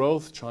China's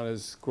growth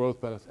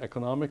both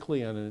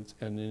economically and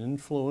in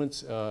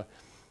influence,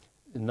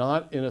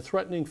 not in a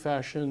threatening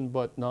fashion,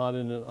 but not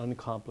in an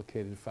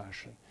uncomplicated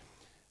fashion.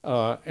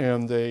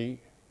 And they,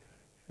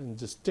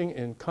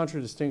 in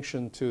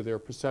contradistinction to their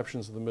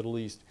perceptions of the Middle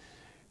East,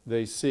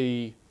 they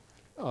see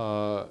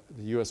the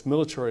U.S.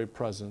 military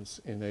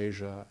presence in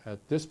Asia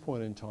at this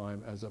point in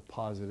time as a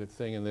positive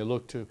thing, and they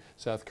look to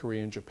South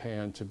Korea and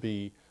Japan to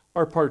be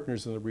our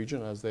partners in the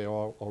region, as they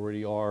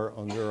already are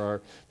under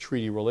our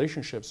treaty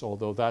relationships,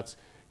 although that's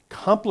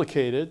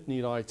complicated,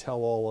 need I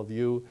tell all of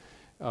you,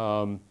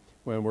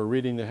 when we're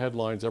reading the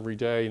headlines every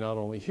day, not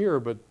only here,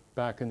 but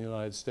back in the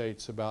United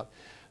States about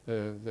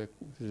the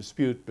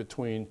dispute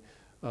between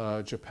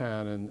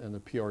Japan and the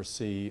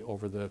PRC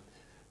over the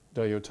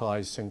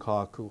Diaoyutai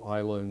Senkaku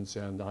Islands,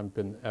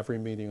 and every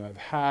meeting I've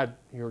had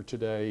here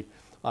today,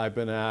 I've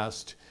been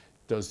asked,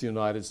 does the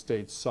United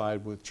States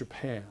side with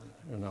Japan,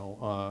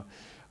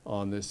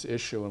 on this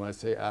issue? And I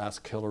say,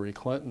 ask Hillary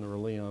Clinton or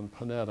Leon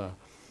Panetta.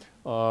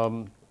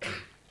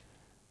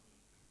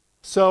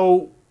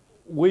 So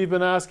we've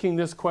been asking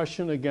this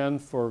question again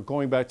for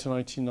going back to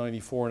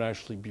 1994 and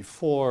actually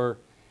before,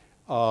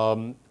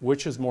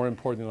 which is more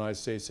important than the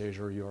United States,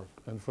 Asia, or Europe?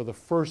 And for the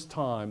first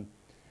time,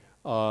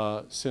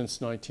 since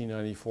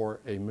 1994,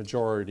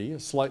 a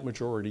slight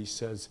majority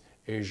says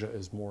Asia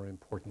is more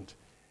important.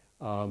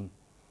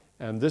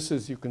 And this,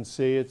 as you can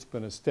see, it's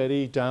been a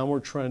steady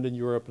downward trend in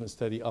Europe and a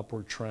steady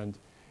upward trend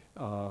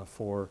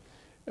for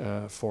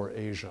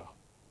Asia.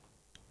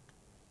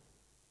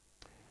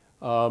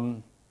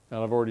 And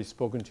I've already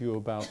spoken to you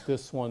about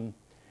this one.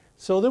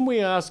 So then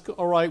we ask,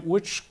 all right,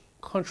 which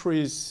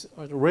countries,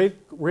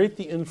 rate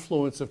the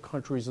influence of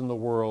countries in the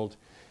world.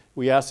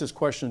 We asked this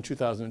question in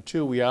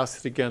 2002, we asked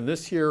it again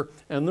this year,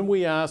 and then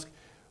we ask,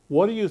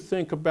 what do you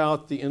think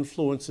about the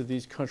influence of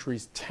these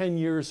countries 10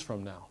 years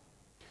from now?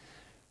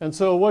 And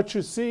so what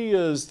you see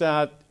is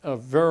that a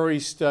very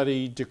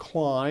steady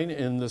decline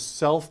in the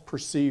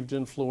self-perceived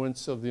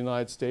influence of the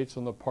United States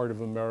on the part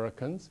of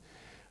Americans,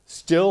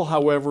 still,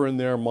 however, in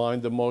their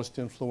mind, the most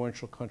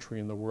influential country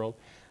in the world,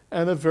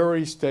 and a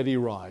very steady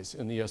rise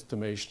in the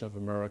estimation of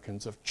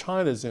Americans of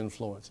China's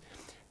influence.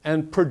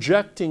 And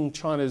projecting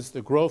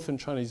the growth in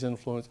Chinese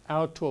influence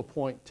out to a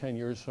point 10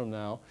 years from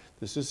now,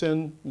 this is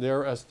in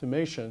their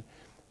estimation,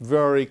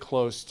 very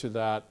close to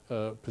that,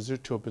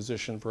 to a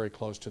position very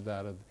close to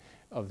that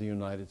of the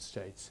United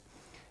States.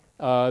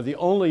 The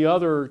only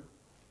other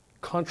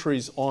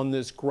countries on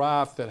this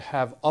graph that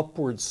have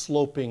upward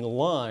sloping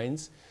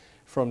lines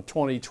from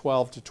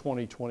 2012 to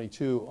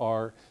 2022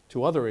 are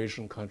two other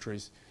Asian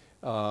countries,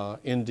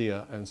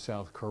 India and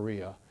South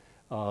Korea.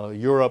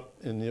 Europe,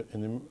 in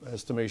the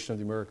estimation of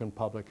the American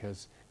public,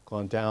 has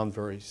gone down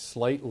very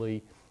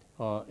slightly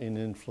in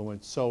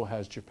influence. So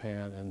has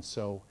Japan, and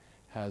so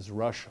has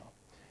Russia.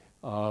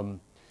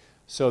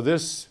 So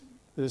this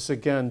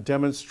again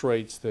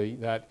demonstrates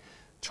that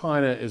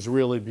China is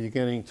really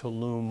beginning to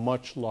loom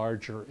much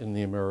larger in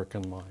the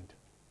American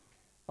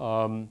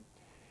mind.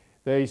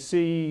 They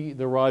see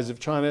the rise of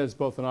China as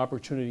both an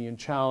opportunity and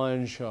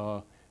challenge.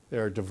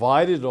 They're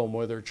divided on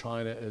whether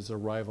China is a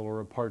rival or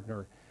a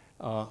partner.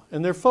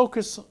 And their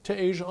focus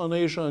on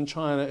Asia and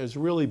China is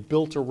really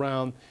built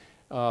around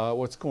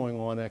what's going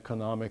on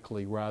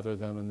economically rather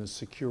than in the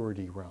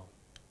security realm.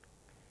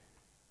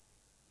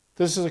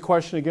 This is a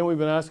question, again, we've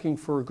been asking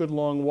for a good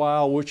long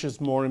while, which is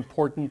more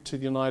important to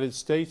the United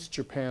States,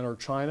 Japan, or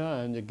China?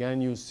 And again,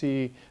 you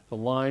see the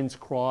lines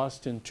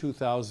crossed in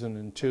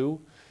 2002.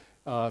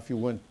 If you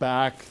went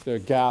back, the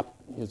gap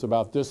is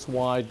about this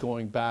wide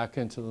going back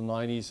into the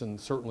 90s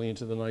and certainly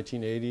into the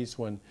 1980s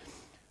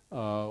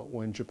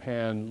when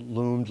Japan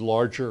loomed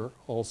larger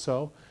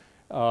also.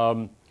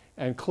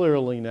 And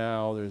clearly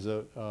now there's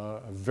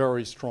a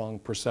very strong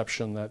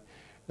perception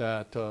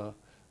that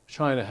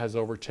China has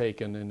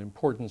overtaken in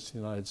importance to the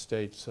United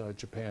States,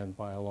 Japan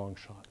by a long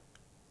shot.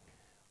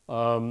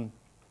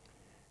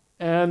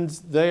 And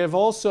they have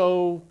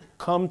also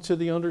come to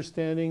the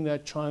understanding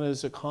that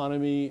China's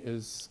economy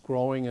is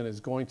growing and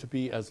is going to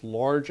be as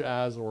large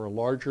as or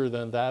larger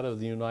than that of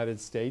the United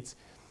States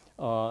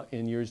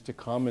in years to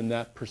come. And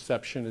that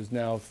perception is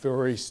now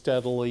very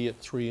steadily at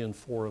 3 in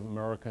 4 of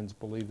Americans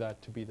believe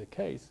that to be the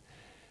case.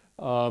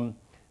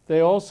 They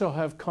also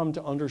have come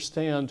to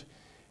understand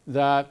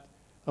that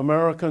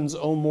Americans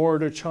owe more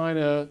to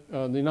China,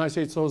 the United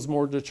States owes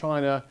more to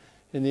China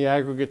in the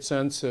aggregate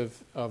sense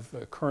of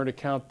current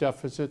account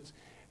deficits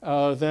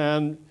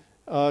than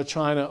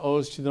China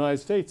owes to the United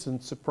States.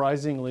 And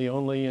surprisingly,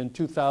 only in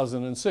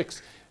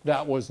 2006,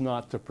 that was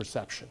not the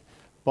perception.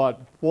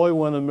 But boy,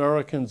 when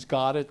Americans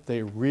got it,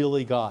 they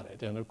really got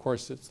it. And of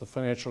course, it's the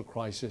financial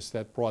crisis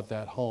that brought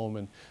that home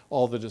and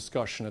all the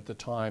discussion at the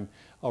time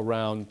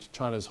around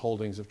China's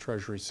holdings of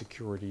Treasury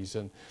securities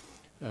and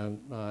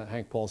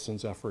Hank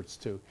Paulson's efforts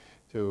to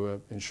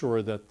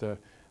ensure that the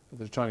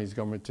Chinese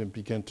government didn't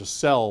begin to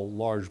sell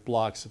large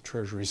blocks of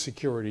Treasury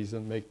securities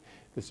and make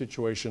the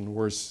situation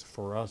worse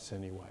for us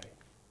anyway.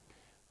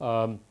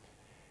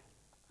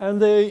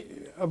 And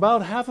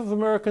about half of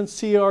Americans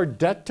see our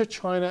debt to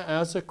China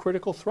as a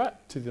critical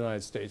threat to the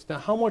United States. Now,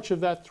 how much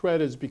of that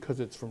threat is because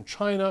it's from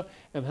China,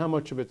 and how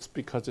much of it's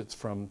because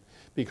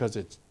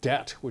it's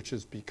debt, which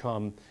has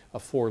become a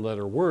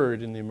 4-letter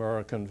word in the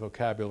American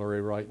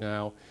vocabulary right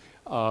now,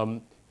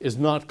 is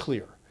not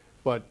clear.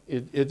 But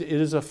it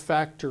is a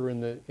factor in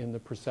the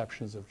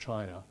perceptions of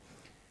China.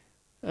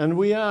 And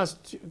we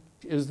asked,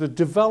 is the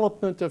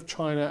development of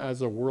China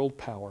as a world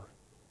power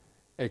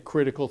a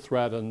critical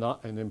threat, and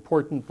not an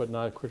important but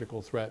not a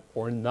critical threat,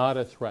 or not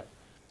a threat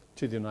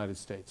to the United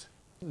States?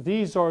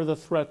 These are the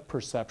threat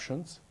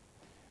perceptions.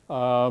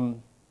 So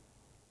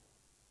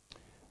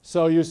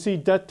you see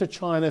debt to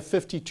China,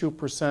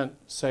 52%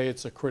 say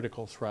it's a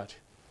critical threat.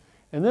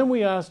 And then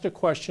we asked a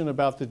question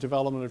about the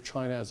development of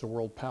China as a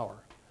world power.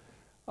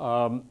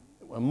 A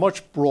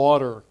much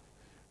broader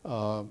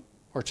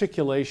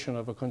articulation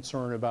of a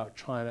concern about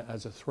China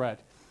as a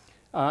threat.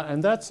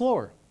 And that's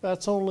lower.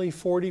 That's only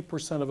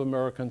 40% of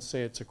Americans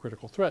say it's a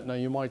critical threat. Now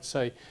you might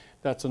say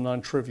that's a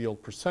non-trivial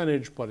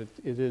percentage, but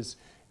it is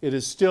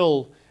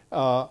still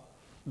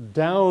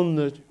down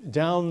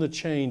the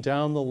chain,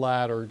 down the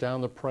ladder,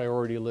 down the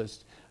priority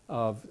list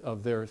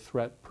of their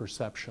threat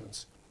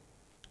perceptions.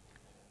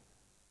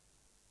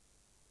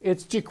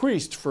 It's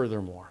decreased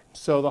furthermore.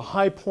 So the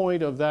high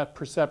point of that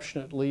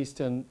perception, at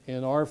least in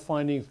our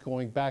findings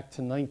going back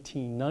to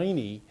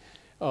 1990,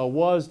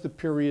 was the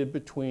period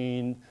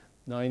between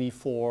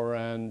 94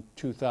 and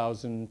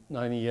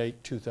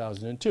 2098,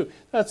 2002.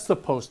 That's the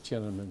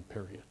post-Tiananmen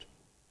period.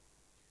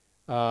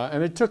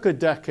 And it took a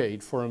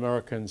decade for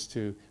Americans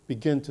to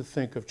begin to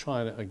think of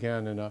China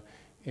again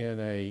in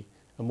a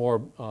more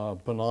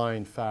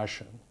benign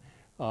fashion.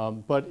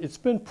 But it's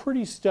been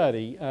pretty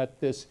steady at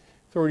this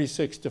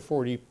 36 to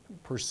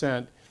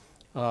 40%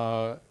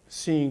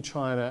 seeing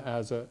China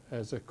as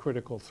a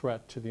critical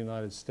threat to the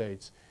United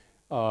States.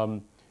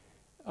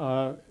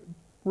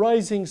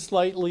 Rising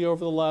slightly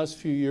over the last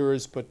few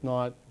years, but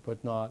not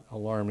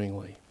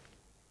alarmingly.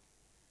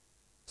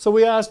 So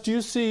we asked, do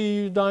you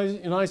see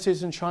United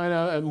States and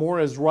China more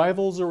as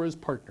rivals or as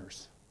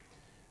partners?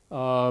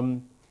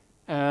 And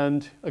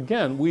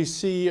again, we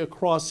see a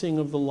crossing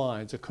of the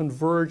lines, a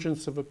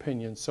convergence of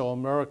opinions. So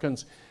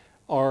Americans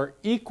are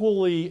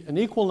an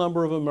equal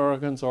number of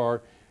Americans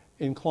are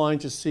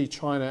inclined to see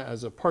China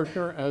as a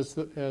partner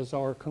as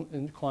are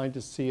inclined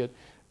to see it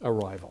a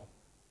rival.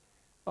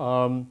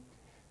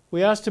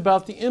 We asked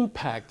about the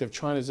impact of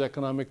China's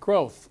economic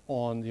growth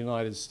on the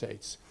United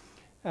States.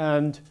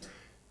 And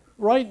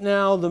right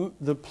now,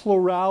 the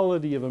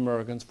plurality of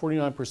Americans,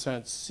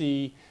 49%,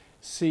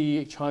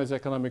 see China's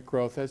economic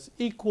growth as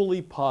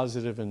equally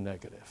positive and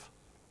negative.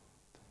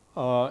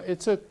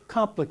 It's a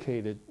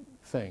complicated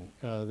thing,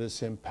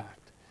 this impact.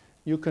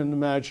 You can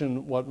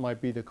imagine what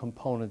might be the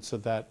components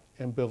of that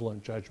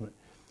ambivalent judgment.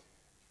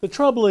 The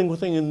troubling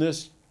thing in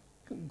this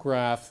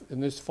graph,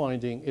 in this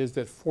finding, is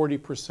that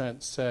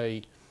 40%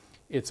 say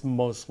it's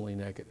mostly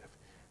negative.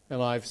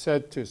 And I've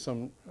said to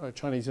some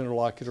Chinese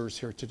interlocutors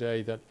here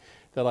today that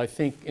I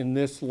think in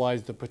this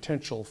lies the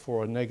potential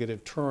for a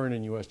negative turn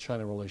in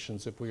U.S.-China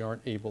relations if we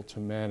aren't able to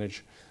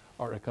manage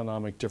our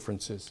economic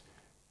differences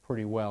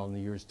pretty well in the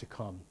years to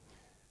come.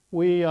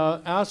 We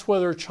asked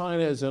whether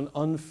China is an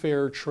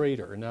unfair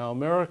trader. Now,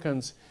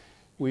 Americans,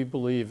 we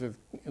believe,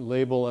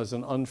 label as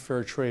an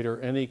unfair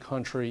trader any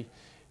country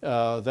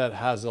that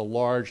has a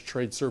large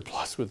trade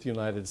surplus with the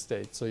United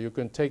States. So you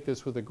can take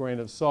this with a grain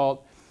of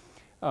salt.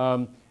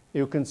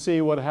 You can see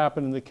what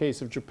happened in the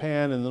case of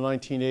Japan in the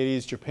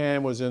 1980s.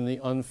 Japan was in the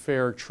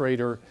unfair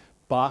trader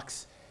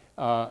box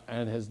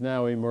and has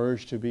now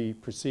emerged to be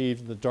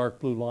perceived, the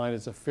dark blue line,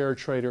 as a fair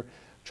trader.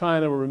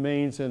 China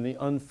remains in the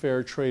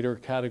unfair trader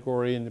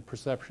category in the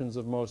perceptions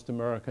of most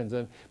Americans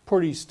and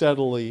pretty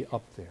steadily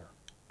up there.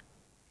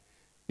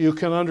 You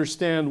can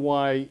understand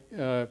why,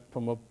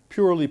 from a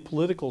purely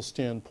political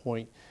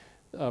standpoint,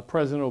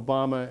 President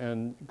Obama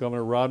and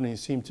Governor Romney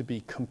seem to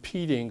be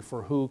competing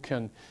for who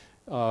can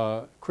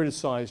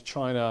criticize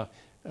China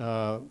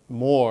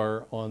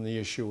more on the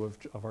issue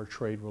of our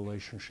trade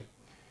relationship.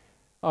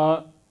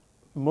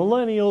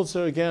 Millennials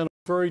are, again,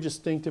 very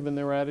distinctive in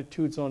their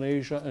attitudes on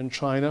Asia and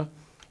China.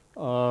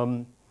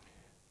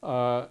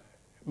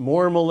 More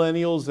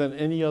millennials than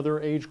any other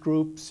age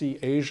group see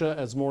Asia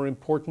as more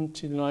important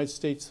to the United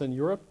States than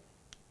Europe.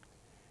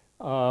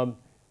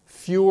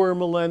 Fewer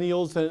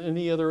millennials than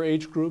any other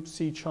age group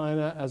see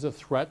China as a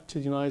threat to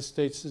the United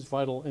States'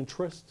 vital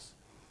interests.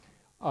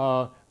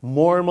 More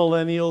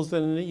millennials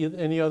than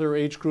any other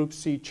age group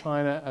see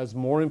China as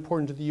more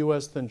important to the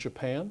U.S. than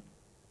Japan.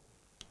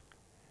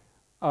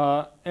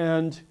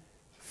 And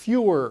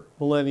fewer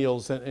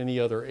millennials than any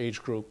other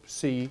age group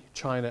see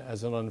China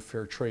as an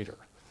unfair trader.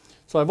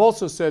 So I've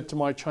also said to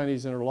my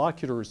Chinese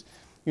interlocutors,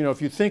 you know, if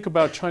you think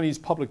about Chinese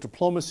public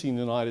diplomacy in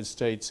the United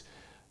States,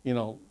 you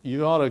know,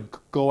 you ought to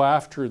go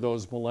after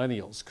those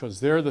millennials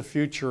because they're the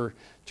future.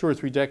 2 or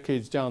 3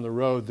 decades down the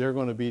road, they're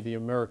going to be the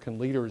American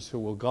leaders who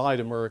will guide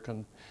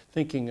American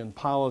thinking and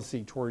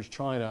policy towards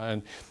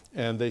China,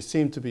 and they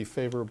seem to be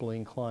favorably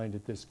inclined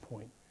at this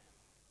point.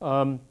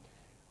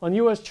 On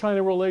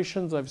U.S.-China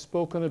relations, I've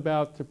spoken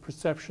about the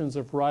perceptions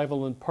of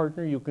rival and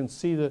partner. You can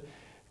see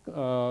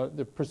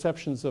the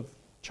perceptions of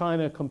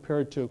China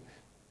compared to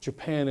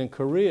Japan and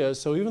Korea.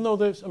 So even though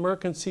the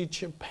Americans see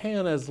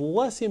Japan as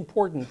less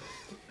important,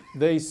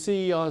 they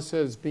see us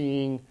as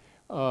being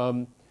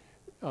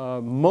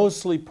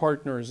mostly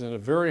partners, and a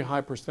very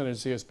high percentage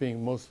see us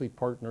being mostly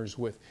partners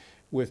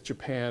with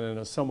Japan, and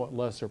a somewhat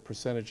lesser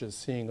percentage is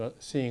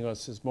seeing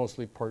us as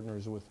mostly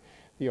partners with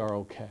the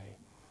ROK.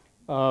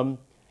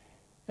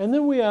 And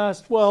then we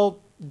asked, well,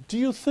 do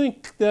you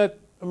think that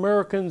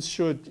Americans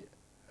should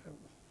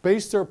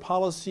base their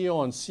policy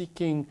on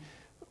seeking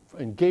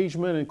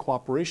engagement and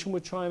cooperation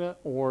with China,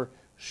 or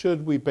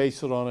should we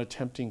base it on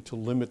attempting to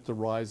limit the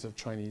rise of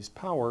Chinese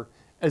power,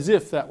 as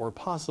if that were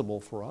possible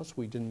for us?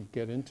 We didn't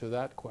get into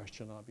that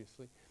question,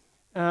 obviously.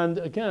 And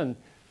again,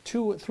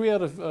 two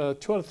out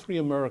of three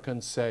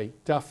Americans say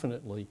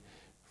definitely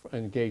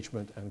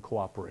engagement and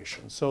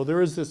cooperation. So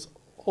there is this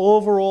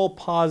overall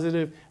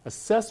positive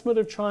assessment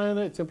of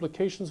China, its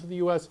implications for the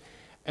U.S.,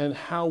 and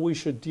how we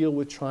should deal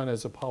with China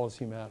as a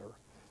policy matter.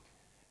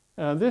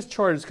 This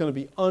chart is going to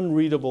be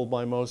unreadable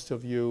by most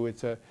of you.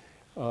 It's a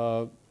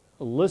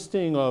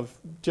listing of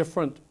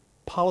different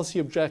policy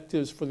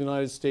objectives for the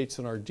United States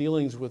in our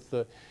dealings with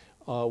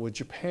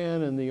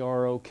Japan and the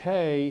ROK.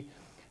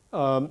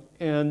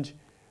 And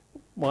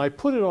I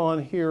put it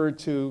on here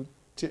to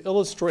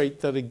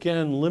illustrate that,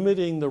 again,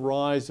 limiting the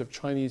rise of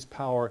Chinese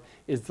power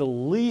is the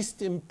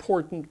least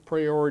important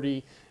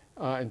priority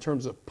in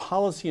terms of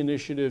policy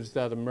initiatives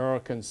that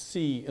Americans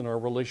see in our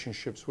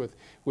relationships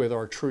with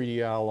our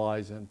treaty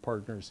allies and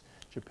partners,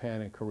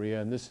 Japan and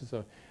Korea. And this is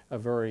a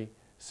very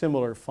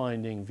similar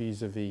finding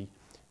vis-a-vis.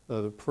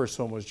 The first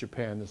one was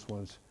Japan, this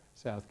one's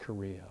South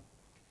Korea.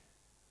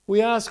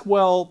 We ask,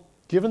 well,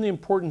 given the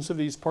importance of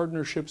these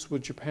partnerships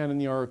with Japan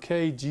and the ROK,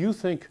 do you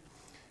think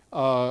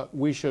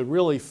we should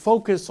really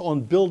focus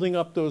on building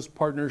up those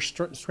partners,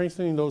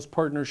 strengthening those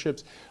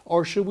partnerships,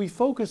 or should we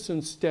focus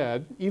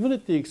instead, even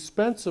at the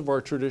expense of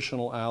our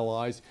traditional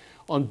allies,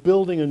 on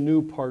building a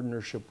new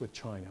partnership with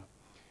China?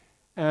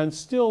 And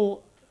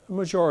still a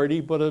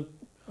majority, but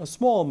a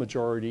small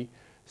majority,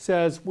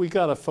 says we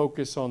got to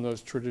focus on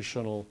those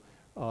traditional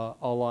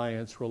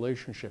alliance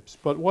relationships.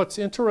 But what's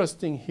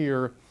interesting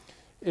here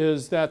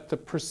is that the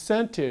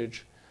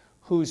percentage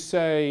who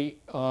say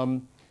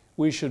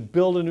we should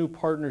build a new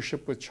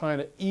partnership with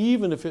China,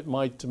 even if it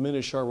might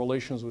diminish our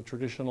relations with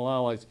traditional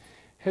allies,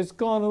 has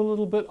gone a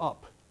little bit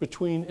up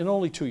in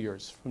only 2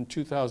 years, from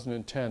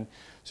 2010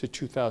 to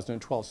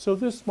 2012. So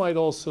this might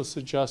also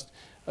suggest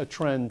a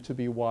trend to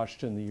be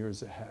watched in the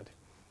years ahead.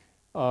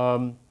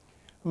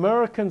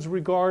 Americans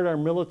regard our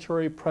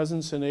military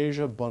presence in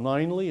Asia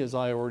benignly, as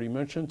I already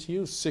mentioned to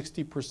you.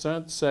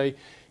 60% say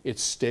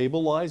it's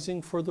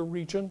stabilizing for the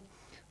region.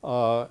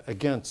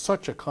 Again,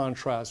 such a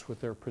contrast with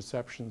their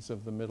perceptions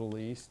of the Middle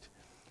East.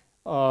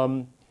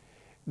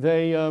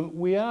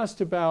 We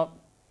asked about,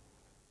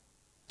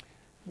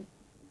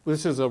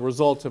 this is a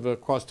result of a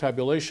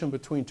cross-tabulation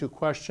between 2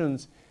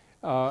 questions,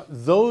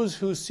 those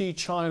who see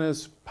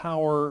China's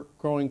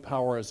growing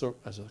power as a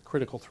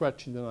critical threat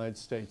to the United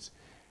States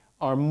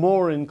are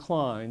more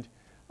inclined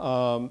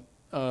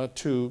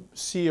to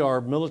see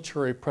our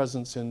military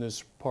presence in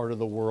this part of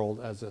the world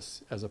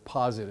as a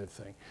positive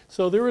thing.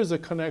 So there is a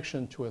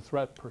connection to a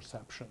threat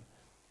perception.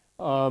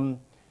 And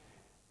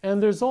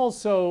there's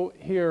also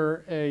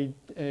here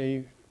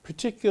a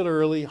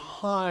particularly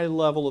high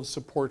level of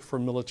support for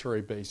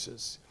military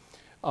bases,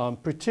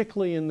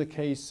 particularly in the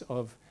case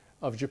of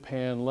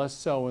Japan, less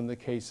so in the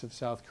case of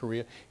South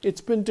Korea.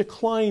 It's been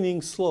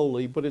declining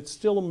slowly, but it's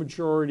still a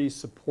majority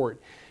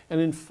support. And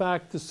in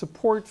fact, the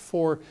support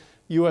for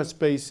US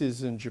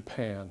bases in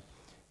Japan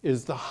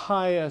is the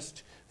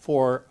highest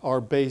for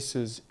our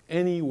bases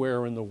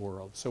anywhere in the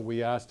world. So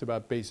we asked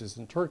about bases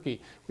in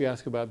Turkey, we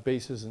asked about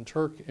bases in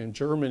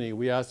Germany,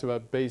 we asked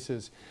about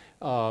bases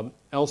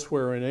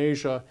elsewhere in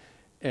Asia,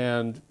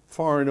 and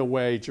far and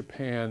away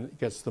Japan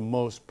gets the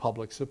most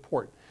public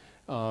support.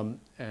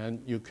 And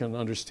you can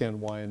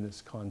understand why in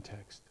this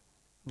context.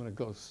 I'm going to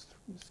go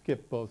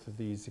skip both of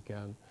these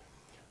again.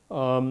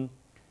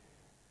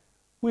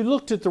 We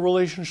looked at the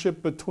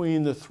relationship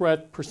between the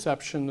threat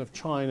perception of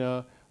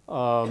China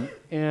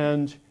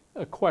and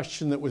a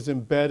question that was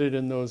embedded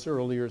in those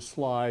earlier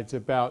slides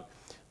about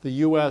the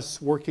US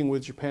working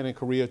with Japan and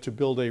Korea to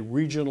build a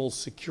regional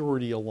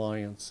security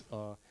alliance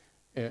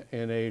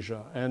in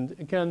Asia. And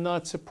again,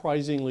 not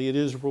surprisingly, it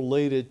is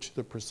related to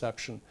the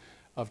perception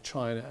of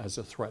China as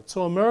a threat.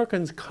 So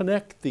Americans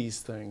connect these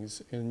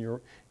things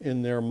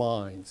in their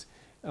minds.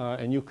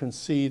 And you can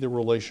see the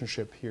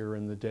relationship here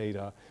in the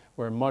data,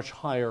 where much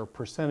higher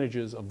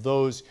percentages of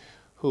those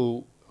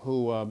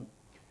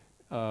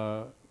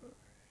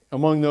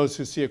among those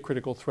who see a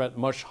critical threat,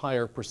 much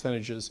higher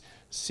percentages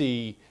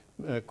see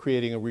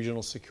creating a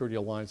regional security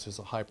alliance as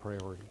a high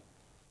priority.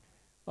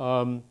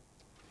 Some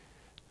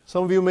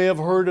of you may have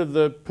heard of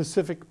the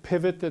Pacific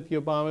pivot that the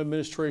Obama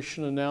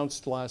administration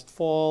announced last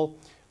fall.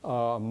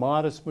 A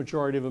modest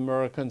majority of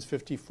Americans,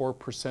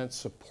 54%,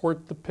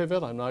 support the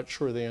pivot. I'm not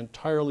sure they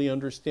entirely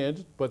understand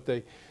it, but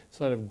they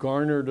sort of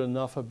garnered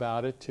enough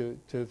about it to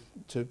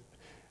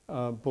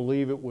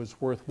believe it was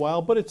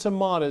worthwhile. But it's a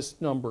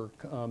modest number,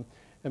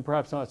 and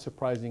perhaps not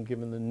surprising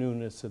given the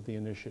newness of the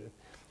initiative.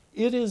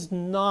 It is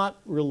not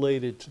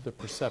related to the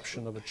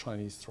perception of a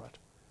Chinese threat.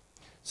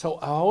 So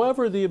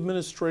however the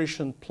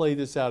administration played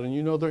this out, and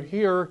you know they're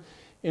here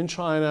in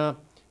China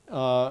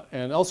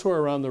and elsewhere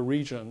around the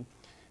region,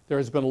 there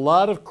has been a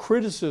lot of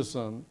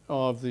criticism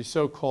of the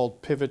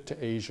so-called pivot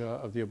to Asia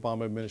of the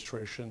Obama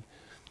administration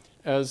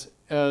as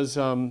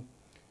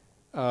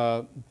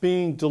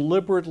being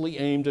deliberately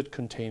aimed at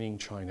containing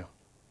China.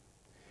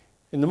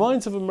 In the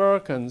minds of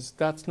Americans,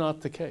 that's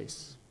not the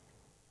case.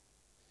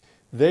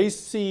 They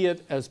see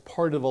it as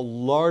part of a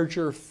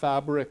larger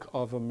fabric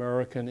of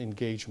American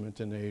engagement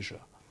in Asia.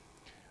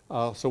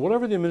 So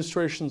whatever the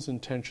administration's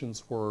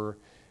intentions were,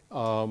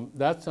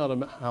 that's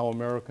not how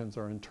Americans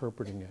are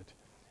interpreting it.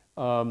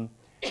 And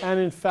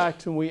in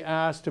fact, when we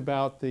asked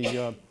about we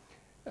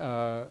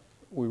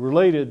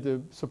related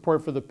the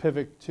support for the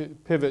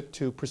pivot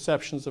to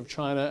perceptions of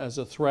China as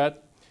a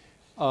threat,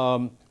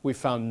 we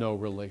found no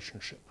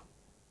relationship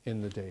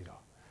in the data.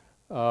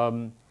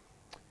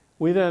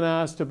 We then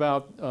asked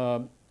about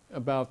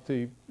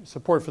the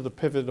support for the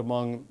pivot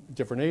among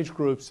different age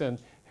groups, and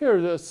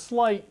here's a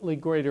slightly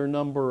greater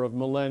number of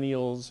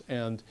millennials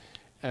and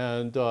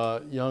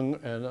young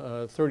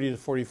and 30 to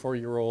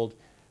 44-year-old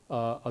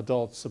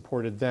adults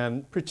supported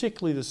then,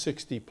 particularly the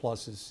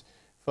 60-pluses,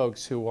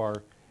 folks who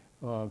are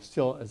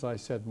still, as I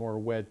said, more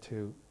wed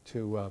to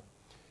Europe.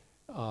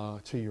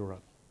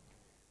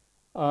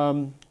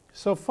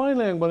 So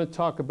finally, I'm going to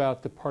talk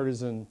about the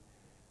partisan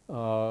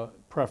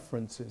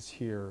preferences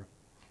here.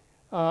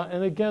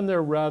 And again,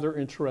 they're rather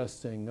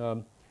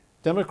interesting.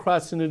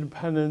 Democrats and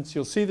independents,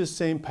 you'll see the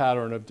same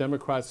pattern of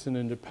Democrats and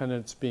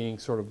independents being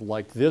sort of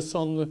like this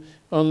on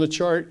the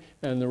chart,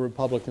 and the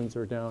Republicans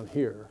are down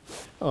here.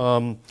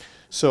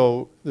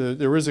 So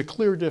there is a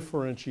clear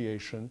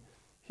differentiation.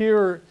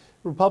 Here,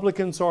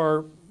 Republicans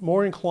are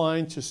more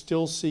inclined to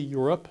still see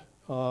Europe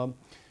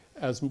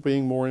as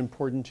being more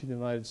important to the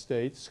United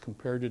States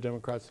compared to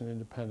Democrats and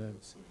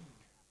independents.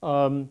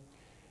 On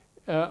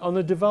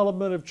the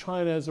development of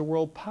China as a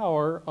world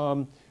power,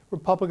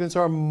 Republicans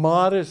are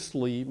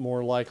modestly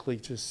more likely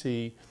to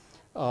see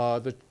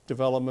the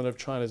development of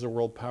China as a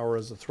world power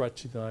as a threat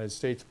to the United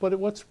States. But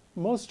what's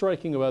most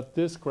striking about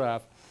this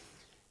graph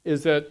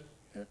is that,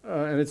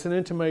 and it's an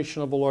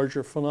intimation of a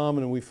larger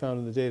phenomenon we found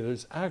in the data,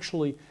 there's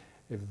actually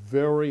a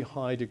very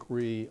high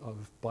degree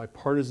of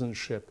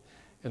bipartisanship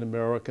in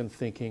American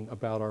thinking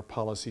about our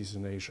policies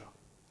in Asia.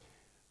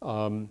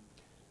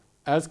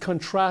 As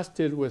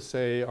contrasted with,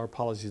 say, our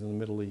policies in the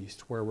Middle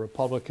East, where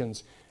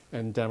Republicans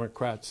and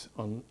Democrats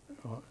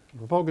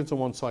Republicans on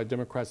one side,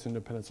 Democrats and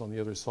independents on the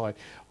other side,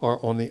 are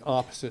on the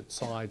opposite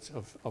sides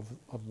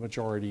of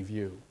majority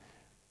view.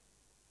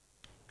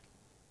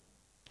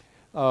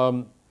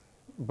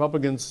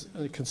 Republicans,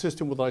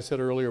 consistent with what I said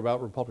earlier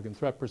about Republican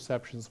threat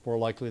perceptions, more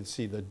likely to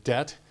see the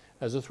debt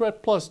as a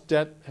threat, plus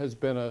debt has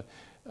been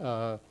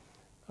a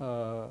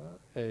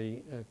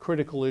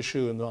critical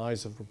issue in the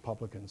eyes of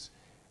Republicans,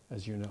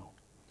 as you know.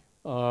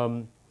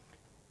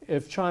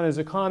 if China's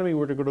economy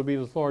were to go to be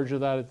as large as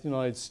that of the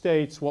United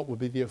States, what would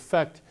be the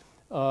effect?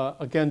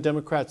 Again,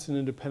 Democrats and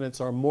independents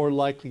are more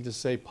likely to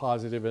say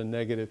positive and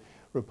negative.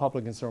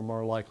 Republicans are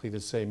more likely to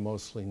say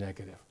mostly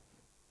negative.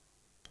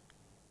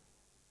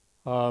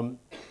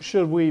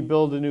 Should we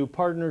build a new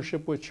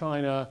partnership with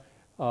China?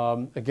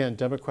 Again,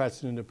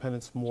 Democrats and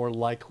independents more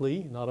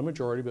likely, not a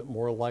majority, but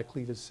more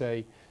likely to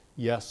say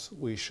yes,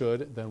 we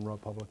should than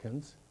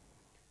Republicans.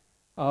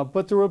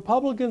 But the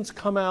Republicans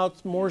come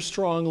out more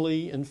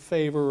strongly in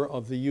favor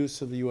of the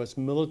use of the U.S.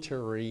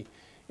 military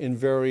in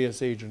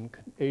various Asian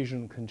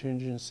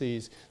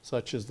contingencies,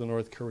 such as the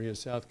North Korea,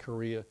 South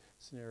Korea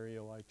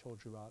scenario I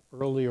told you about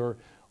earlier,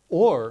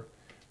 or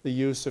the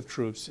use of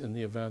troops in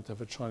the event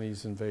of a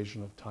Chinese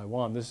invasion of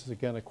Taiwan. This is,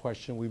 again, a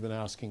question we've been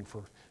asking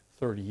for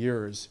 30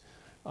 years.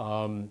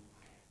 What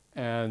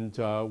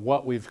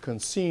we've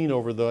seen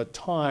over the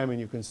time, and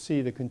you can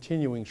see the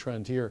continuing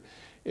trend here,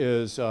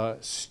 is a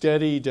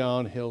steady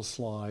downhill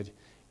slide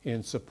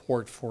in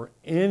support for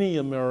any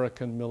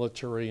American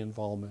military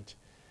involvement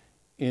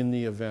in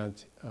the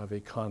event of a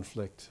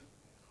conflict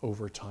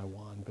over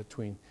Taiwan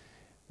between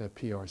the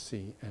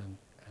PRC and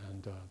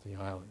the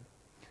island.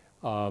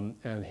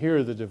 And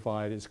here the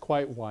divide is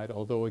quite wide,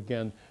 although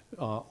again,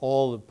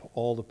 all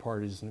the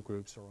parties and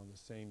groups are on the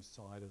same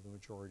side of the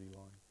majority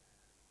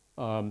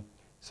line.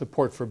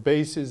 Support for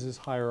bases is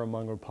higher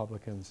among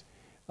Republicans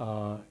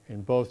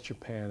in both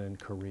Japan and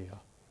Korea.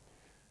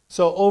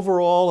 So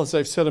overall, as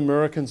I've said,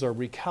 Americans are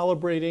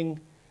recalibrating.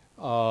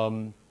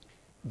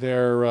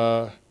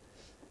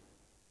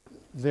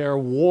 They're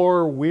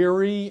war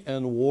weary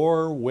and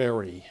war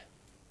wary.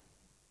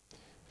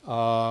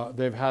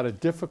 They've had a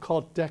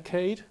difficult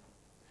decade.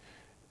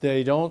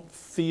 They don't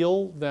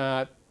feel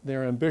that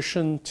their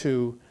ambition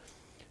to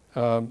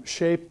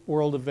shape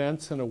world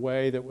events in a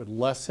way that would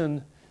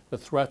lessen the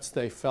threats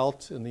they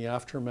felt in the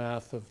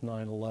aftermath of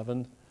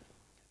 9/11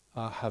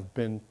 have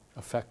been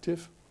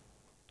effective.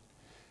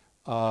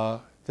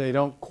 They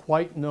don't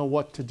quite know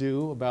what to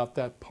do about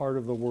that part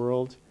of the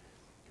world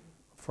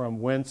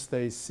from whence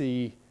they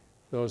see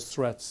those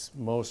threats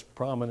most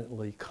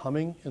prominently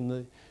coming in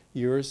the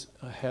years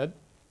ahead.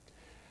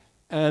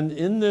 And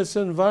in this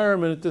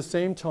environment, at the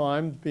same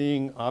time,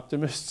 being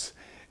optimists,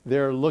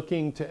 they're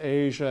looking to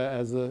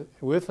Asia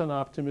with an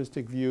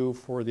optimistic view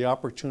for the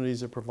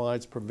opportunities it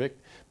provides,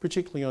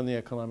 particularly on the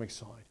economic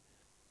side.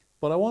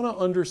 But I want to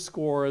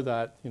underscore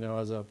that, you know,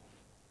 as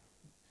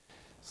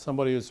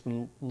somebody who's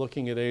been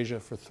looking at Asia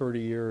for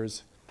 30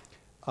 years,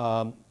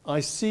 I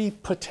see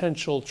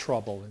potential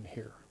trouble in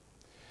here,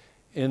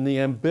 in the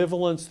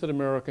ambivalence that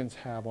Americans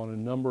have on a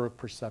number of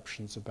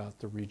perceptions about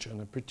the region,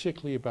 and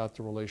particularly about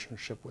the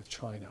relationship with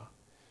China.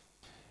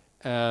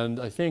 And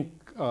I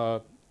think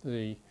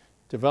the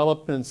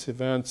developments,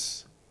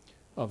 events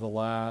of the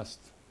last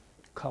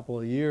couple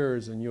of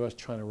years in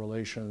U.S.-China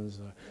relations,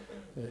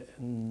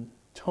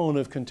 tone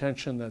of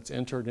contention that's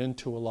entered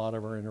into a lot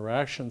of our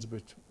interactions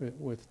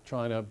with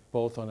China,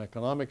 both on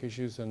economic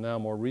issues and now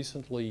more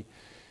recently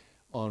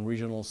on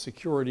regional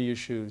security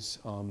issues,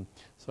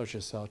 such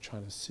as South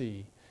China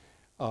Sea.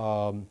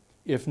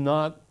 If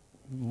not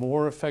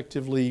more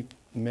effectively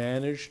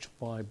managed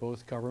by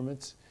both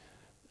governments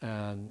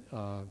and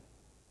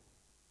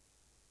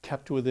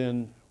kept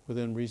within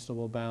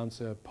reasonable bounds,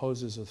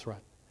 poses a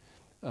threat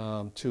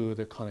to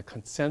the kind of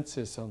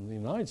consensus on the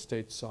United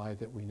States side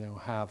that we now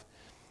have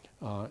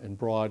in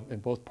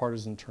both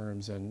partisan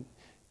terms and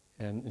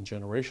in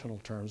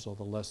generational terms,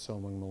 although less so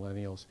among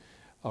millennials,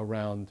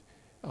 around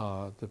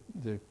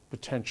the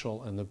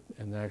potential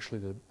and actually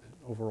the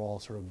overall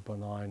sort of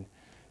benign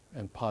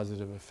and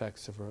positive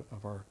effects of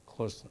our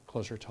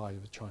closer tie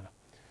with China.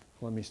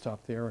 Let me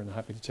stop there, and I'm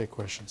happy to take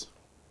questions.